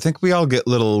we all get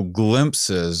little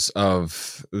glimpses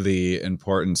of the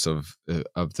importance of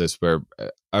this, where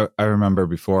I remember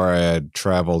before I had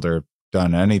traveled or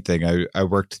done anything, I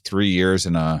worked 3 years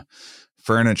in a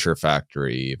furniture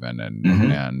factory even,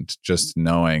 and just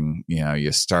knowing,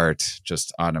 you start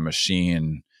just on a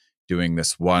machine doing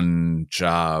this one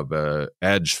job,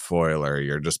 edge foiler.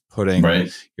 You're just putting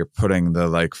the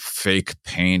like fake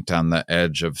paint on the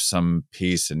edge of some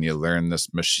piece, and you learn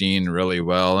this machine really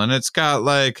well. And it's got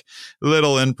like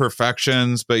little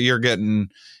imperfections, but you're getting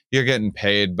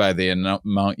paid by the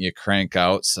amount you crank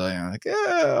out. So you're like,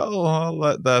 yeah, I'll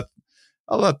let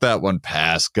that one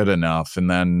pass. Good enough. And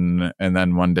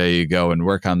then one day you go and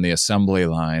work on the assembly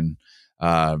line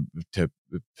to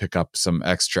pick up some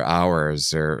extra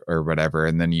hours or whatever.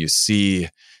 And then you see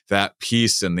that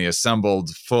piece in the assembled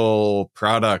full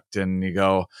product and you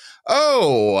go,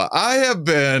 oh, I have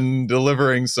been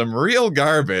delivering some real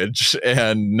garbage.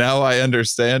 And now I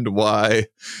understand why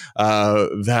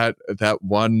that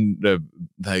one,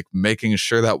 like making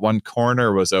sure that one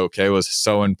corner was okay was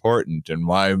so important, and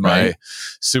why my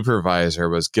supervisor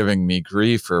was giving me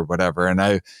grief or whatever. And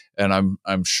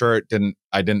I'm sure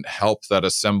I didn't help that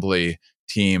assembly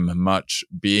team much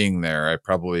being there. I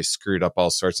probably screwed up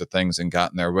all sorts of things and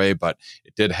got in their way, but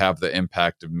it did have the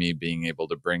impact of me being able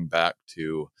to bring back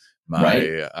to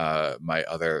my my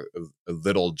other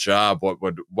little job what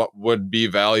would be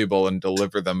valuable and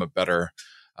deliver them a better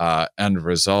end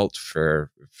result for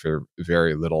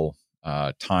very little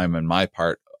time on my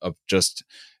part. Of just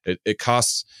it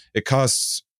costs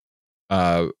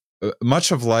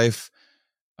much of life.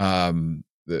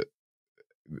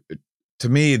 To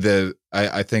me,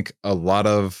 I think a lot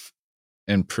of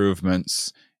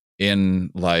improvements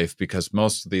in life, because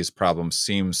most of these problems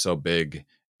seem so big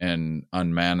and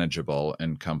unmanageable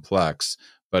and complex,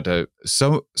 but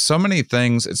so many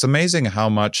things. It's amazing how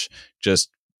much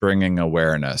just bringing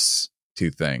awareness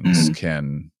to things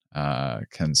can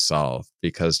solve,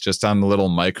 because just on the little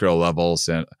micro levels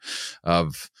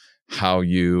of how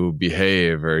you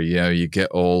behave, or you get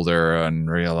older and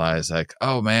realize like,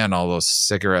 oh man, all those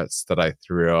cigarettes that I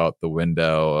threw out the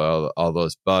window, all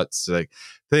those butts, like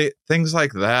things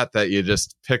like that you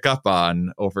just pick up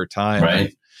on over time.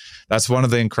 Right. That's one of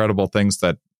the incredible things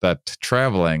that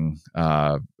traveling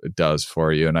does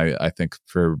for you. And I think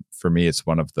for me, it's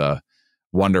one of the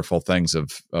wonderful things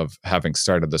of having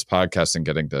started this podcast and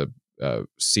getting to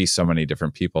see so many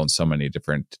different people in so many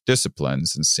different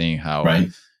disciplines, and seeing how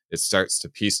it starts to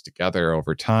piece together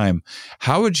over time.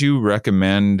 How would you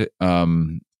recommend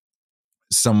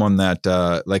someone that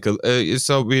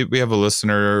so we have a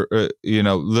listener,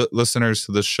 listeners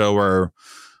to the show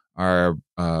are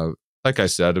like I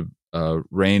said, a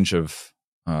range of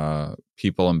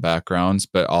people and backgrounds,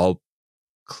 but all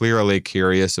clearly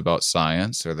curious about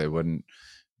science, or they wouldn't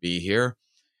be here.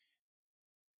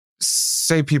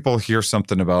 Say people hear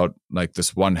something about like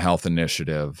this One Health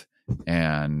initiative,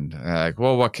 and like,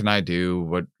 well, what can I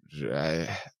do?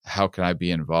 How can I be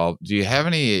involved? Do you have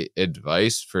any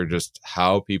advice for just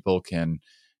how people can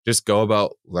just go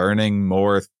about learning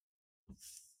more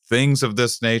things of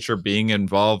this nature, being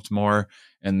involved more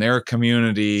in their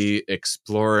community,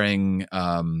 exploring?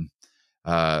 I'll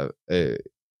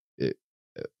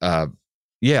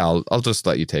just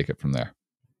let you take it from there.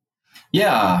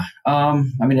 Yeah. I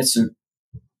mean, it's an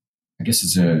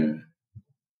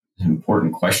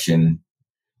important question,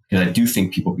 because I do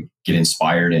think people get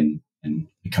inspired and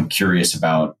become curious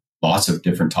about lots of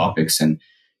different topics. And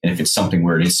if it's something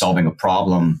where it is solving a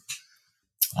problem,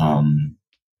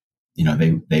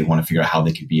 they want to figure out how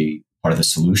they could be part of the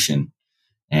solution.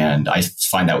 And I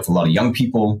find that with a lot of young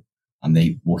people,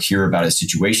 they will hear about a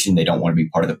situation. They don't want to be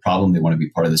part of the problem. They want to be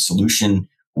part of the solution.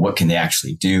 What can they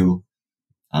actually do?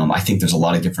 I think there's a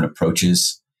lot of different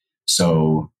approaches.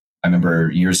 So I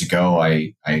remember years ago,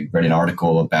 I read an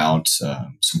article about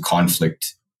some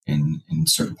conflict in a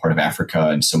certain part of Africa,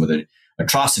 and some of the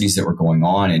atrocities that were going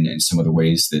on, and some of the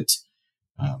ways that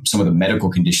some of the medical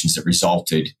conditions that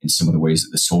resulted in some of the ways that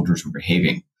the soldiers were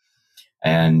behaving.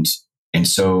 And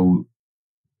so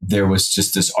there was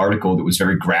just this article that was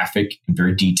very graphic and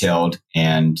very detailed,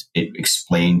 and it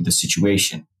explained the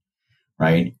situation,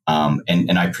 right?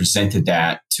 And I presented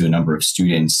that to a number of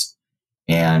students,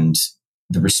 and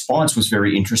the response was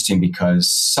very interesting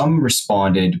because some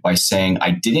responded by saying,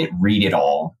 I didn't read it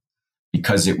all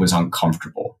because it was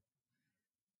uncomfortable.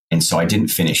 And so I didn't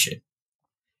finish it.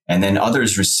 And then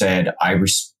others said, I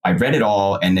read it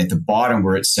all. And at the bottom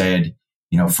where it said,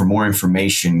 for more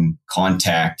information,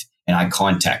 contact, and I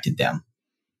contacted them.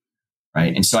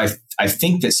 Right. And so I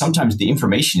think that sometimes the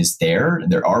information is there.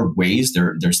 There are ways,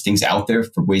 there's things out there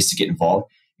for ways to get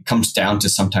involved. It comes down to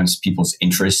sometimes people's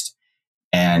interest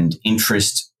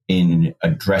in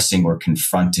addressing or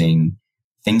confronting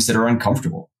things that are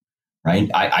uncomfortable. Right.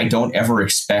 I don't ever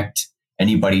expect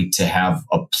anybody to have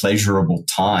a pleasurable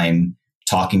time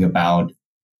talking about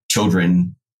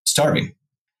children starving,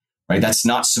 right? That's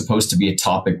not supposed to be a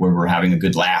topic where we're having a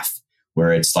good laugh,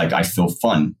 where it's like, I feel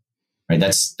fun, right?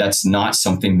 That's not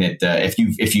something that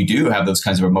if you do have those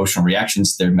kinds of emotional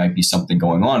reactions, there might be something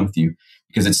going on with you,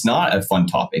 because it's not a fun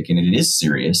topic and it is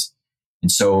serious.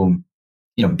 And so,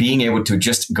 being able to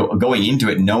just going into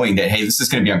it, knowing that, hey, this is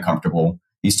going to be uncomfortable.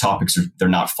 These topics they're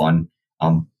not fun.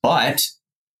 But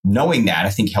knowing that,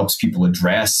 I think, helps people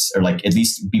address, or like at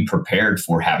least be prepared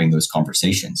for having those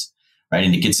conversations, right?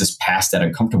 And it gets us past that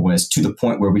uncomfortableness to the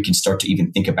point where we can start to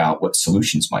even think about what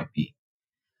solutions might be,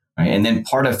 right? And then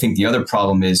I think the other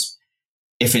problem is,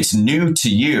 if it's new to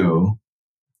you,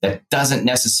 that doesn't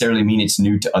necessarily mean it's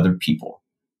new to other people,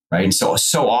 right? And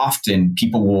so often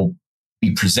people will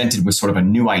be presented with sort of a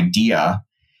new idea,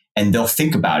 and they'll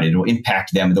think about it. It'll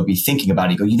impact them. They'll be thinking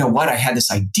about it. You go, what? I had this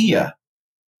idea.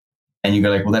 And you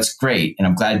go like, well, that's great. And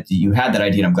I'm glad that you had that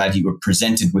idea. And I'm glad you were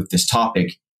presented with this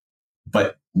topic.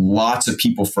 But lots of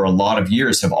people for a lot of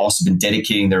years have also been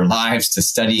dedicating their lives to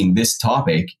studying this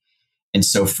topic. And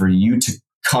so for you to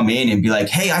come in and be like,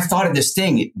 hey, I thought of this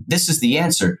thing. This is the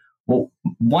answer. Well,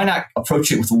 why not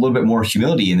approach it with a little bit more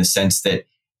humility, in the sense that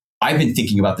I've been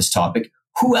thinking about this topic.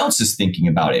 Who else is thinking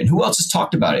about it? And who else has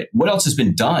talked about it? What else has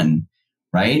been done?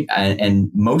 Right.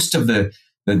 And most of the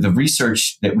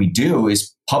research that we do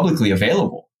is publicly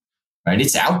available, right?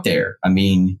 It's out there. I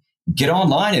mean, get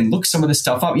online and look some of this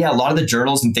stuff up. Yeah, a lot of the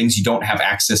journals and things, you don't have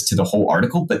access to the whole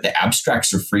article, but the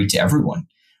abstracts are free to everyone,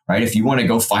 right? If you want to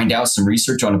go find out some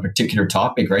research on a particular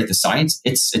topic, right? The science,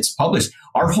 it's published.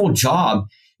 Our whole job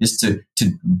is to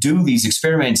do these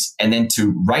experiments and then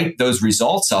to write those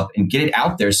results up and get it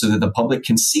out there so that the public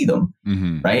can see them,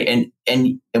 right?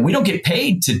 And we don't get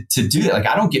paid to do that. Like,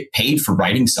 I don't get paid for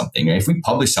writing something. If we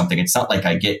publish something, it's not like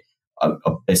I get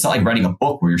it's not like writing a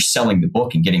book where you're selling the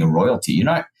book and getting a royalty.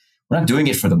 We're not doing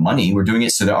it for the money. We're doing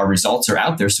it so that our results are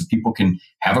out there so people can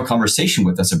have a conversation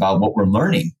with us about what we're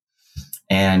learning.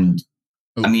 And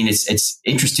I mean, it's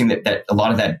interesting that a lot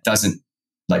of that doesn't,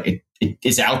 like, it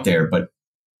is out there, but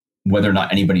whether or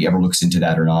not anybody ever looks into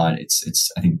that or not,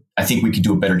 I think we could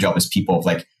do a better job as people of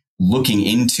like looking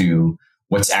into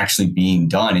what's actually being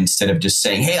done, instead of just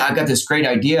saying, hey, I got this great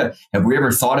idea. Have we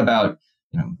ever thought about,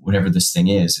 whatever this thing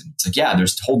is? And it's like, yeah,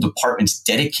 there's whole departments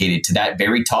dedicated to that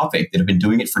very topic that have been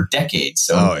doing it for decades.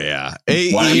 So, oh yeah,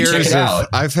 8 years. Check it out?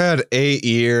 I've had 8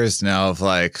 years now of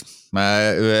like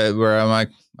where I'm like,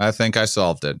 I think I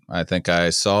solved it. I think I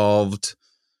solved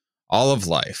all of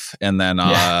life. And then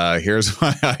here's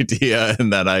my idea.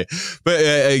 And then I'm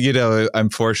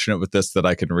fortunate with this that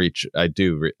I can reach. I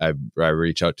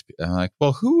reach out to people. I'm like,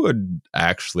 well, who would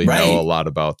actually know a lot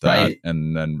about that? Right.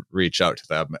 And then reach out to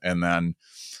them. And then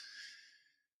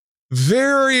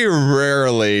very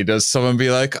rarely does someone be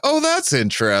like, oh, that's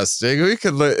interesting. We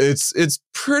could, it's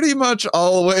pretty much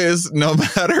always, no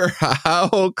matter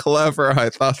how clever I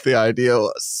thought the idea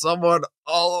was, someone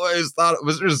always thought it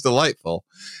was just delightful.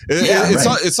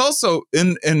 It's also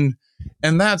and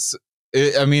that's,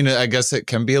 I mean, I guess it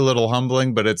can be a little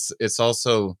humbling, but it's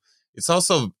still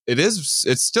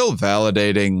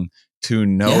validating to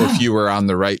know if you were on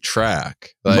the right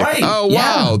track. Like, oh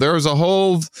wow, there's a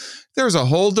whole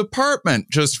department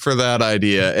just for that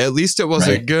idea. At least it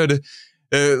wasn't good.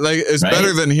 It's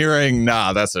better than hearing,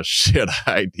 nah, that's a shit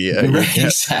idea. Right,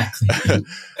 exactly.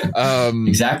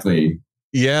 Exactly.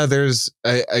 Yeah, there's,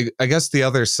 I guess the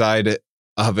other side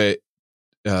of it,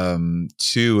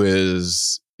 too,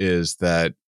 is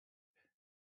that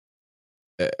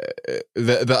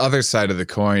the other side of the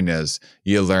coin is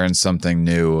you learn something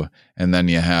new, and then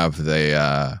you have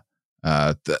the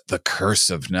the curse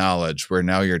of knowledge, where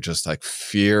now you're just like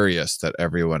furious that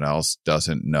everyone else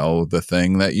doesn't know the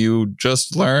thing that you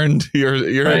just learned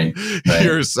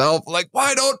yourself. Like,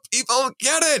 why don't people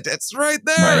get it? It's right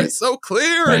there. It's so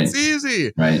clear. It's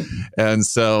easy. And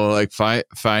so like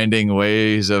finding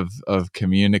ways of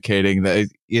communicating that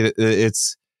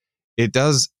it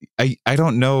does. I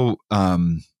don't know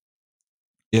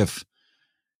if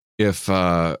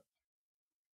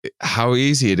how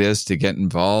easy it is to get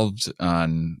involved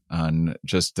on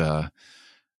just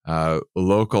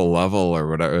local level or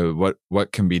whatever,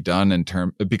 what can be done in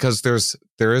term, because there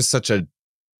is such a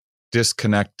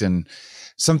disconnect. And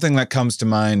something that comes to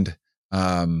mind,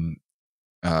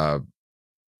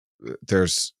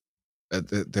 there's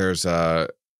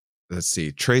let's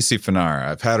see, Tracy Fanar.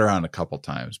 I've had her on a couple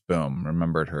times. Boom,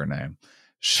 remembered her name.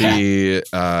 She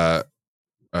a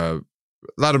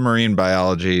lot of marine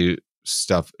biology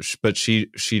stuff, but she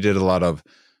did a lot of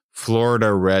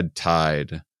Florida red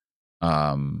tide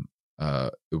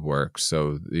work.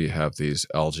 So you have these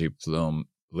algae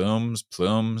plumes,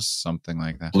 something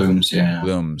like that.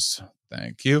 Blooms.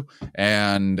 Thank you.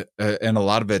 And a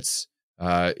lot of it's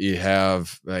you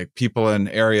have like people in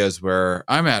areas where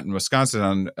I'm at in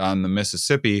Wisconsin on the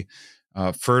Mississippi,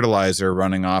 fertilizer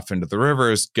running off into the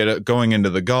rivers, going into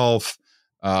the Gulf,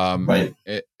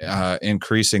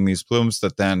 increasing these plumes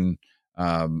that then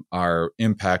are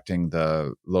impacting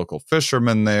the local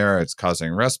fishermen there. It's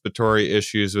causing respiratory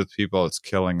issues with people. It's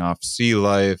killing off sea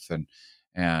life, and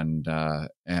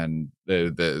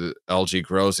the algae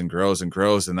grows and grows and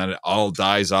grows, and then it all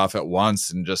dies off at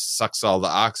once and just sucks all the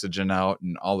oxygen out,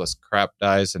 and all this crap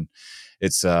dies. And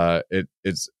it's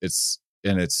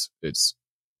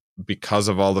because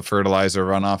of all the fertilizer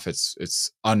runoff.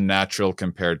 It's unnatural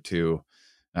compared to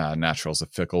natural is a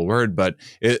fickle word, but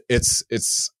it's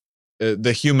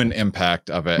the human impact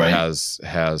of it has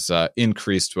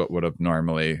increased what would have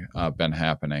normally been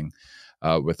happening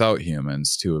without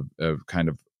humans to a kind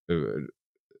of to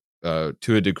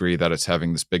a degree that it's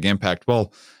having this big impact.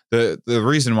 Well, the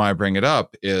reason why I bring it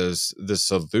up is the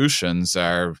solutions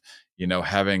are,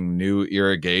 having new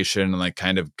irrigation and like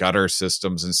kind of gutter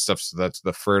systems and stuff, so that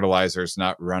the fertilizer is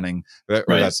not running.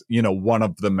 That's, one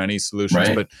of the many solutions.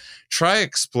 But try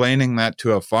explaining that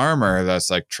to a farmer that's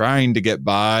like trying to get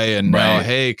by and now,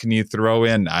 hey, can you throw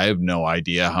in? I have no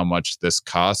idea how much this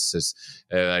costs. Is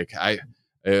I'm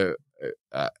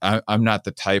not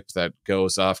the type that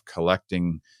goes off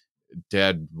collecting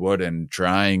dead wood and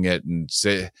drying it, and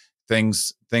say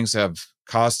things have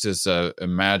cost is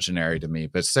imaginary to me.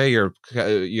 But say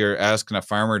you're asking a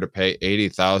farmer to pay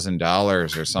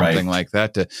 $80,000 or something like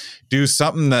that to do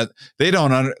something that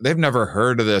they've never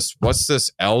heard of this. What's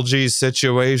this algae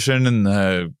situation in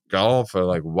the Gulf? Or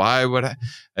like, why would I?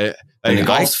 The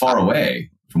Gulf's far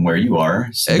away from where you are,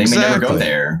 so they may never go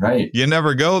there. Right? You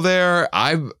never go there.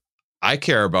 I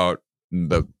care about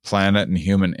the planet and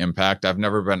human impact. I've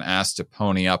never been asked to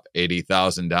pony up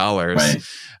 $80,000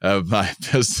 of my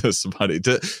business money.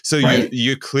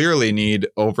 You clearly need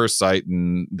oversight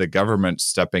and the government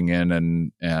stepping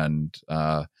in and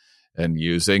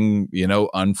using,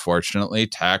 unfortunately,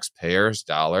 taxpayers'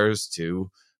 dollars to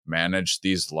manage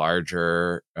these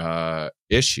larger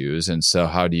issues. And so,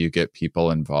 how do you get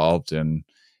people involved in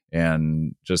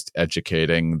just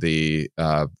educating the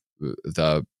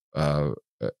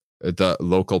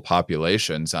local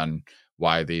populations on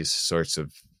why these sorts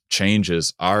of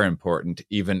changes are important,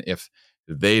 even if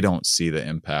they don't see the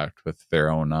impact with their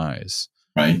own eyes?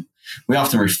 Right. We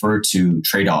often refer to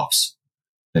trade-offs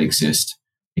that exist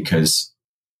because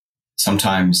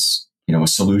sometimes, a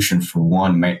solution for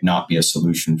one might not be a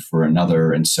solution for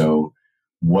another. And so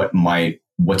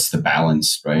what's the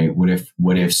balance, right? What if,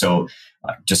 so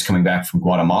just coming back from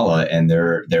Guatemala, and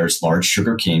there's large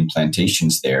sugarcane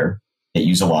plantations there that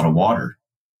use a lot of water.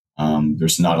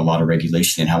 There's not a lot of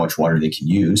regulation in how much water they can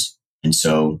use. And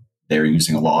so they're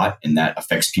using a lot, and that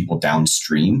affects people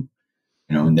downstream,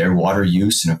 in their water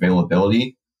use and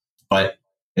availability. But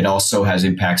it also has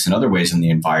impacts in other ways on the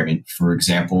environment. For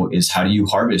example, is how do you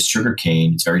harvest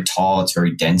sugarcane? It's very tall, it's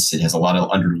very dense, it has a lot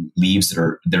of under leaves that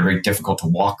are very difficult to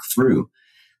walk through.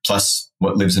 Plus,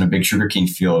 what lives in a big sugarcane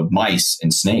field? Mice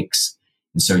and snakes.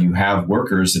 And so you have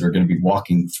workers that are going to be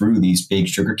walking through these big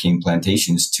sugarcane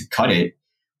plantations to cut it,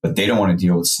 but they don't want to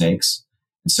deal with snakes.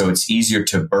 And so it's easier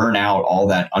to burn out all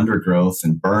that undergrowth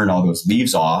and burn all those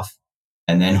leaves off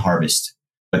and then harvest.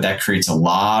 But that creates a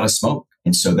lot of smoke.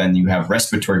 And so then you have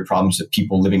respiratory problems with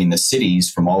people living in the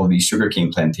cities from all of these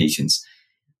sugarcane plantations.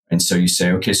 And so you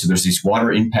say, okay, so there's these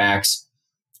water impacts,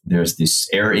 there's this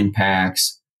air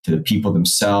impacts to the people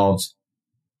themselves.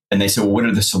 And they say, well, what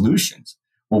are the solutions?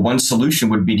 well, one solution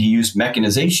would be to use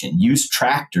mechanization, use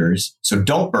tractors. So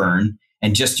don't burn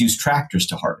and just use tractors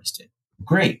to harvest it.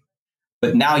 Great.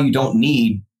 But now you don't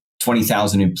need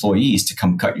 20,000 employees to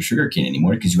come cut your sugarcane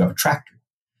anymore because you have a tractor.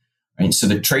 Right? So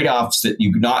the trade-offs that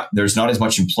there's not as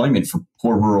much employment for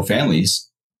poor rural families,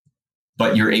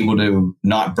 but you're able to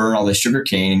not burn all the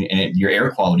sugarcane and your air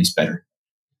quality is better.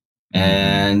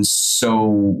 And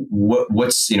so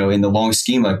what's, in the long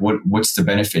scheme, like what's the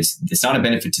benefits? It's not a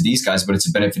benefit to these guys, but it's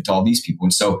a benefit to all these people.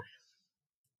 And so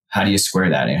how do you square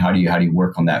that? And how do you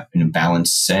work on that in a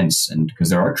balanced sense? And because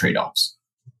there are trade-offs.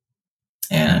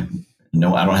 And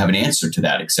no, I don't have an answer to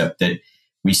that, except that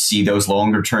we see those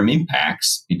longer term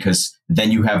impacts, because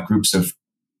then you have groups of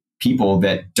people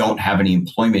that don't have any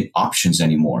employment options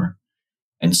anymore.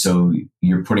 And so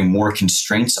you're putting more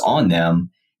constraints on them.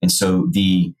 And so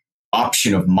the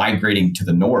option of migrating to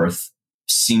the north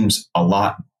seems a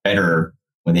lot better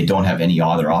when they don't have any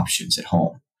other options at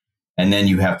home. And then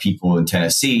you have people in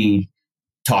Tennessee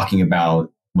talking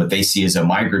about what they see as a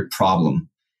migrant problem,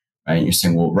 right? And you're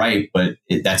saying, well, right, but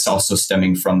that's also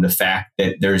stemming from the fact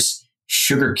that there's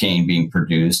sugarcane being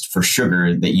produced for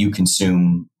sugar that you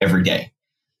consume every day.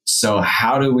 So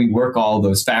how do we work all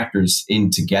those factors in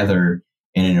together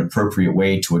in an appropriate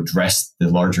way to address the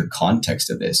larger context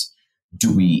of this?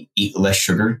 Do we eat less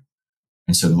sugar?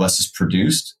 And so less is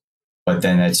produced, but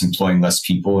then it's employing less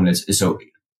people. And so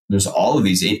there's all of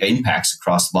these impacts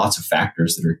across lots of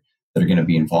factors that are going to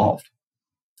be involved.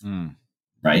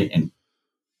 Right. And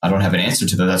I don't have an answer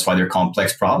to those. That's why they're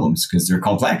complex problems, because they're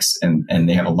complex and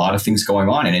they have a lot of things going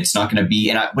on. And it's not going to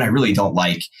be, what I really don't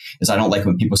like is I don't like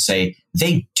when people say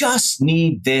they just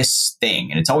need this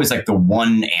thing. And it's always like the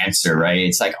one answer, right?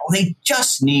 It's like, oh, they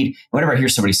just need, whenever I hear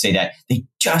somebody say that, they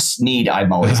just need,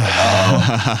 I'm always like,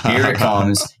 oh, here it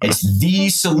comes. It's the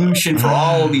solution for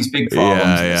all of these big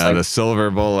problems. Yeah, like, the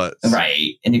silver bullet.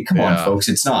 Right. And come on, folks,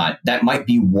 it's not. That might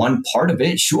be one part of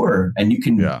it, sure. And you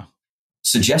can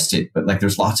suggest it, but like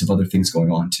there's lots of other things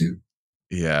going on too.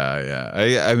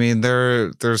 I mean,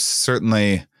 there's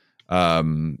certainly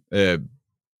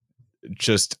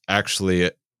just actually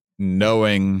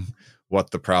knowing what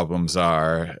the problems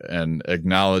are and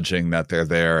acknowledging that they're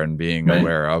there and being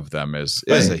aware of them is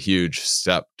a huge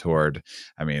step toward,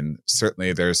 I mean,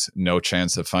 certainly there's no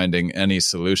chance of finding any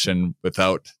solution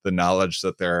without the knowledge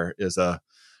that there is a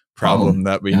problem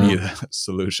that we need a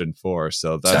solution for.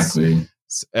 So that's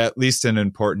at least an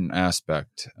important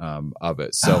aspect of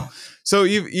it. So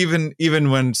even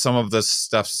when some of this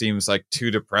stuff seems like too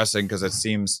depressing because it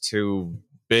seems too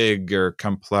big or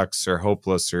complex or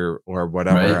hopeless or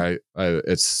whatever,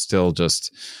 it's still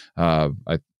just I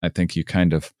think you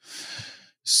kind of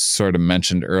sort of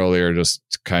mentioned earlier, just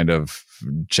kind of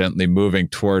gently moving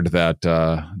toward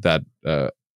that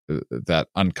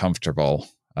uncomfortable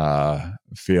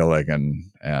feeling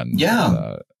and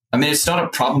I mean, it's not a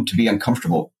problem to be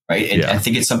uncomfortable, right? And I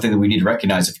think it's something that we need to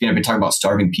recognize. If you're going to be talking about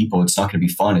starving people, it's not going to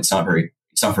be fun. It's not very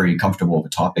comfortable of a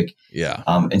topic.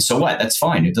 And so what? That's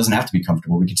fine. It doesn't have to be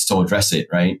comfortable. We can still address it,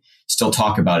 right? Still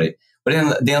talk about it. But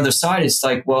on the other side, it's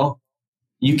like, well,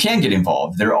 you can get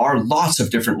involved. There are lots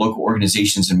of different local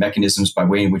organizations and mechanisms by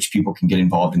way in which people can get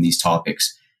involved in these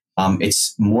topics.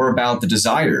 It's more about the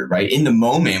desire, right? In the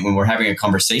moment when we're having a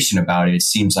conversation about it, it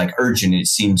seems like urgent. It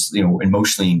seems,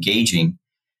 emotionally engaging.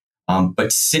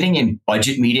 But sitting in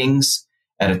budget meetings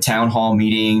at a town hall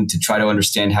meeting to try to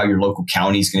understand how your local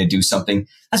county is going to do something,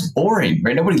 that's boring,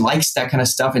 right? Nobody likes that kind of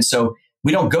stuff. And so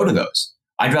we don't go to those.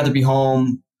 I'd rather be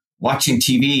home watching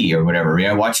TV or whatever,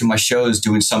 watching my shows,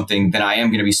 doing something than I am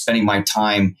going to be spending my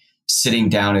time sitting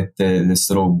down at this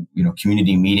little,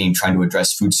 community meeting trying to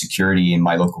address food security in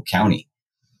my local county,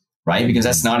 right? Because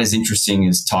that's not as interesting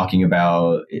as talking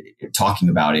about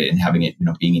it and having it,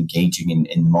 being engaging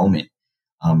in the moment.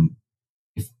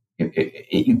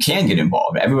 You can get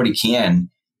involved. Everybody can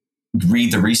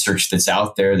read the research that's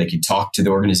out there. They can talk to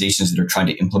the organizations that are trying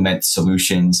to implement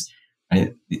solutions.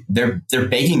 Right? They're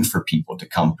begging for people to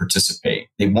come participate.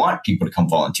 They want people to come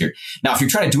volunteer. Now, if you're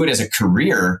trying to do it as a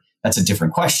career, that's a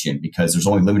different question because there's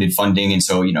only limited funding. And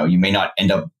so, you may not end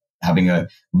up having a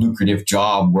lucrative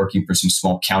job working for some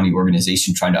small county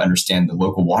organization trying to understand the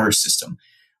local water system,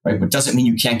 right? But doesn't mean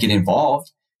you can't get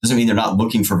involved. Doesn't mean they're not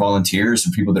looking for volunteers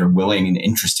and people that are willing and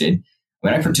interested. I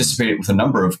mean, I participated with a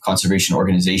number of conservation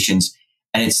organizations,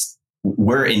 and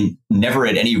we're never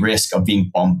at any risk of being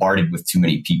bombarded with too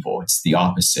many people. It's the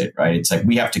opposite, right? It's like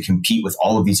we have to compete with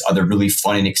all of these other really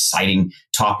fun and exciting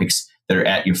topics that are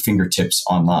at your fingertips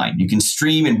online. You can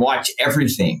stream and watch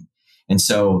everything. And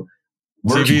so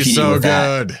we're competing with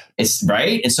that. It's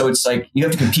right. And so it's like you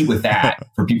have to compete with that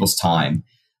for people's time.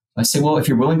 I say, well, if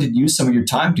you're willing to use some of your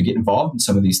time to get involved in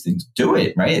some of these things, do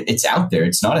it, right? It's out there.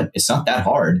 It's not that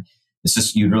hard. It's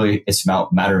just it's a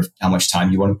matter of how much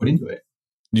time you want to put into it.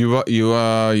 You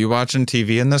watching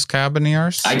TV in this cabin of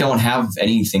yours? I don't have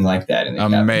anything like that in the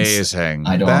Amazing.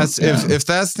 I don't. If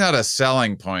that's not a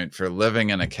selling point for living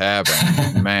in a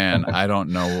cabin, man, I don't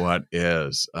know what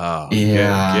is. Oh,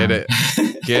 yeah.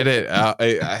 Get it.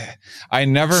 I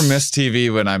never miss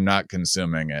TV when I'm not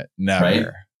consuming it.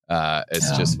 Never. Right?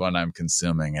 It's just when I'm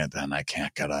consuming it, then I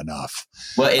can't get enough.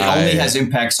 Well, it only has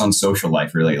impacts on social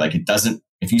life, really. Like it doesn't.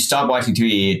 If you stop watching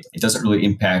TV, it doesn't really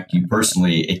impact you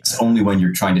personally. It's only when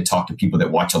you're trying to talk to people that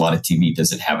watch a lot of TV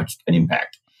does it have an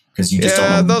impact, because you just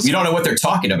you don't know what they're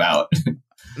talking about.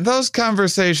 Those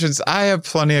conversations, I have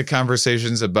plenty of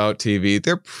conversations about TV.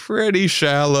 They're pretty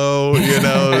shallow,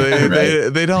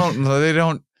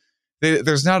 right.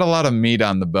 There's not a lot of meat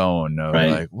on the bone.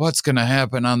 Right. Like, what's going to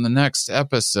happen on the next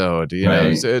episode?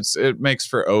 It makes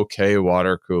for okay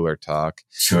water cooler talk.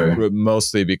 Sure.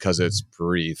 Mostly because it's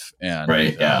brief and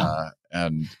right. Yeah.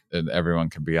 And everyone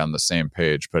can be on the same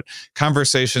page. But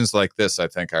conversations like this, I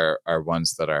think, are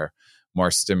ones that are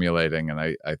more stimulating. And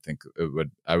I think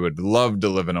I would love to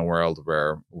live in a world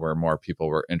where more people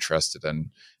were interested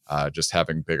in just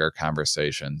having bigger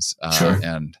conversations. Sure.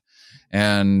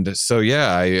 And so,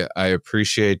 yeah, I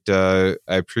appreciate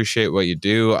what you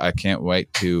do. I can't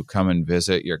wait to come and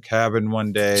visit your cabin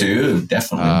one day. Dude,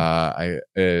 definitely.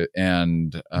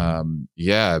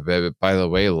 By the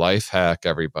way, life hack,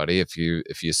 everybody. If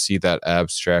you see that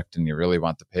abstract and you really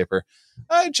want the paper,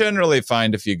 I generally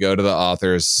find if you go to the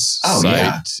author's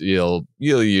site, you'll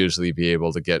usually be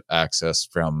able to get access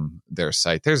from their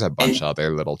site. There's a bunch of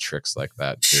other little tricks like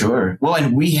that too. Sure. Well,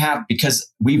 and we have, because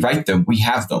we write them, we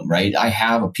have them, right? I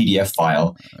have a PDF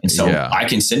file, and so I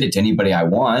can send it to anybody I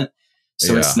want.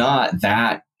 So it's not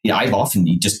that. I've often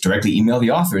just directly email the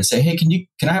author and say, hey, can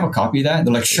I have a copy of that? And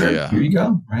they're like, sure, here you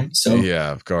go. Right. So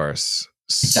yeah, of course.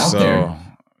 It's out there.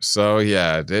 So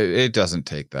yeah, it doesn't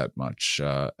take that much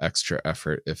extra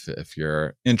effort if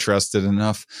you're interested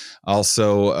enough.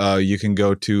 Also, you can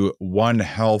go to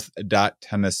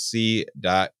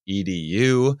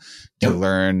onehealth.tennessee.edu to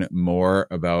learn more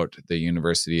about the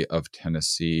University of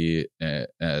Tennessee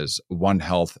as One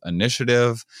Health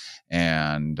Initiative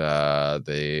and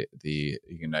the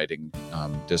uniting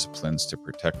disciplines to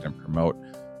protect and promote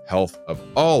health of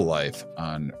all life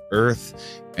on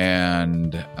Earth.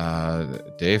 And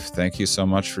Dave, thank you so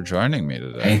much for joining me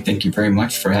today. Hey, thank you very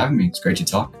much for having me. It's great to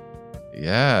talk.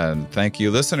 Yeah, and thank you,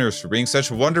 listeners, for being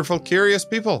such wonderful, curious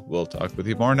people. We'll talk with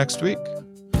you more next week.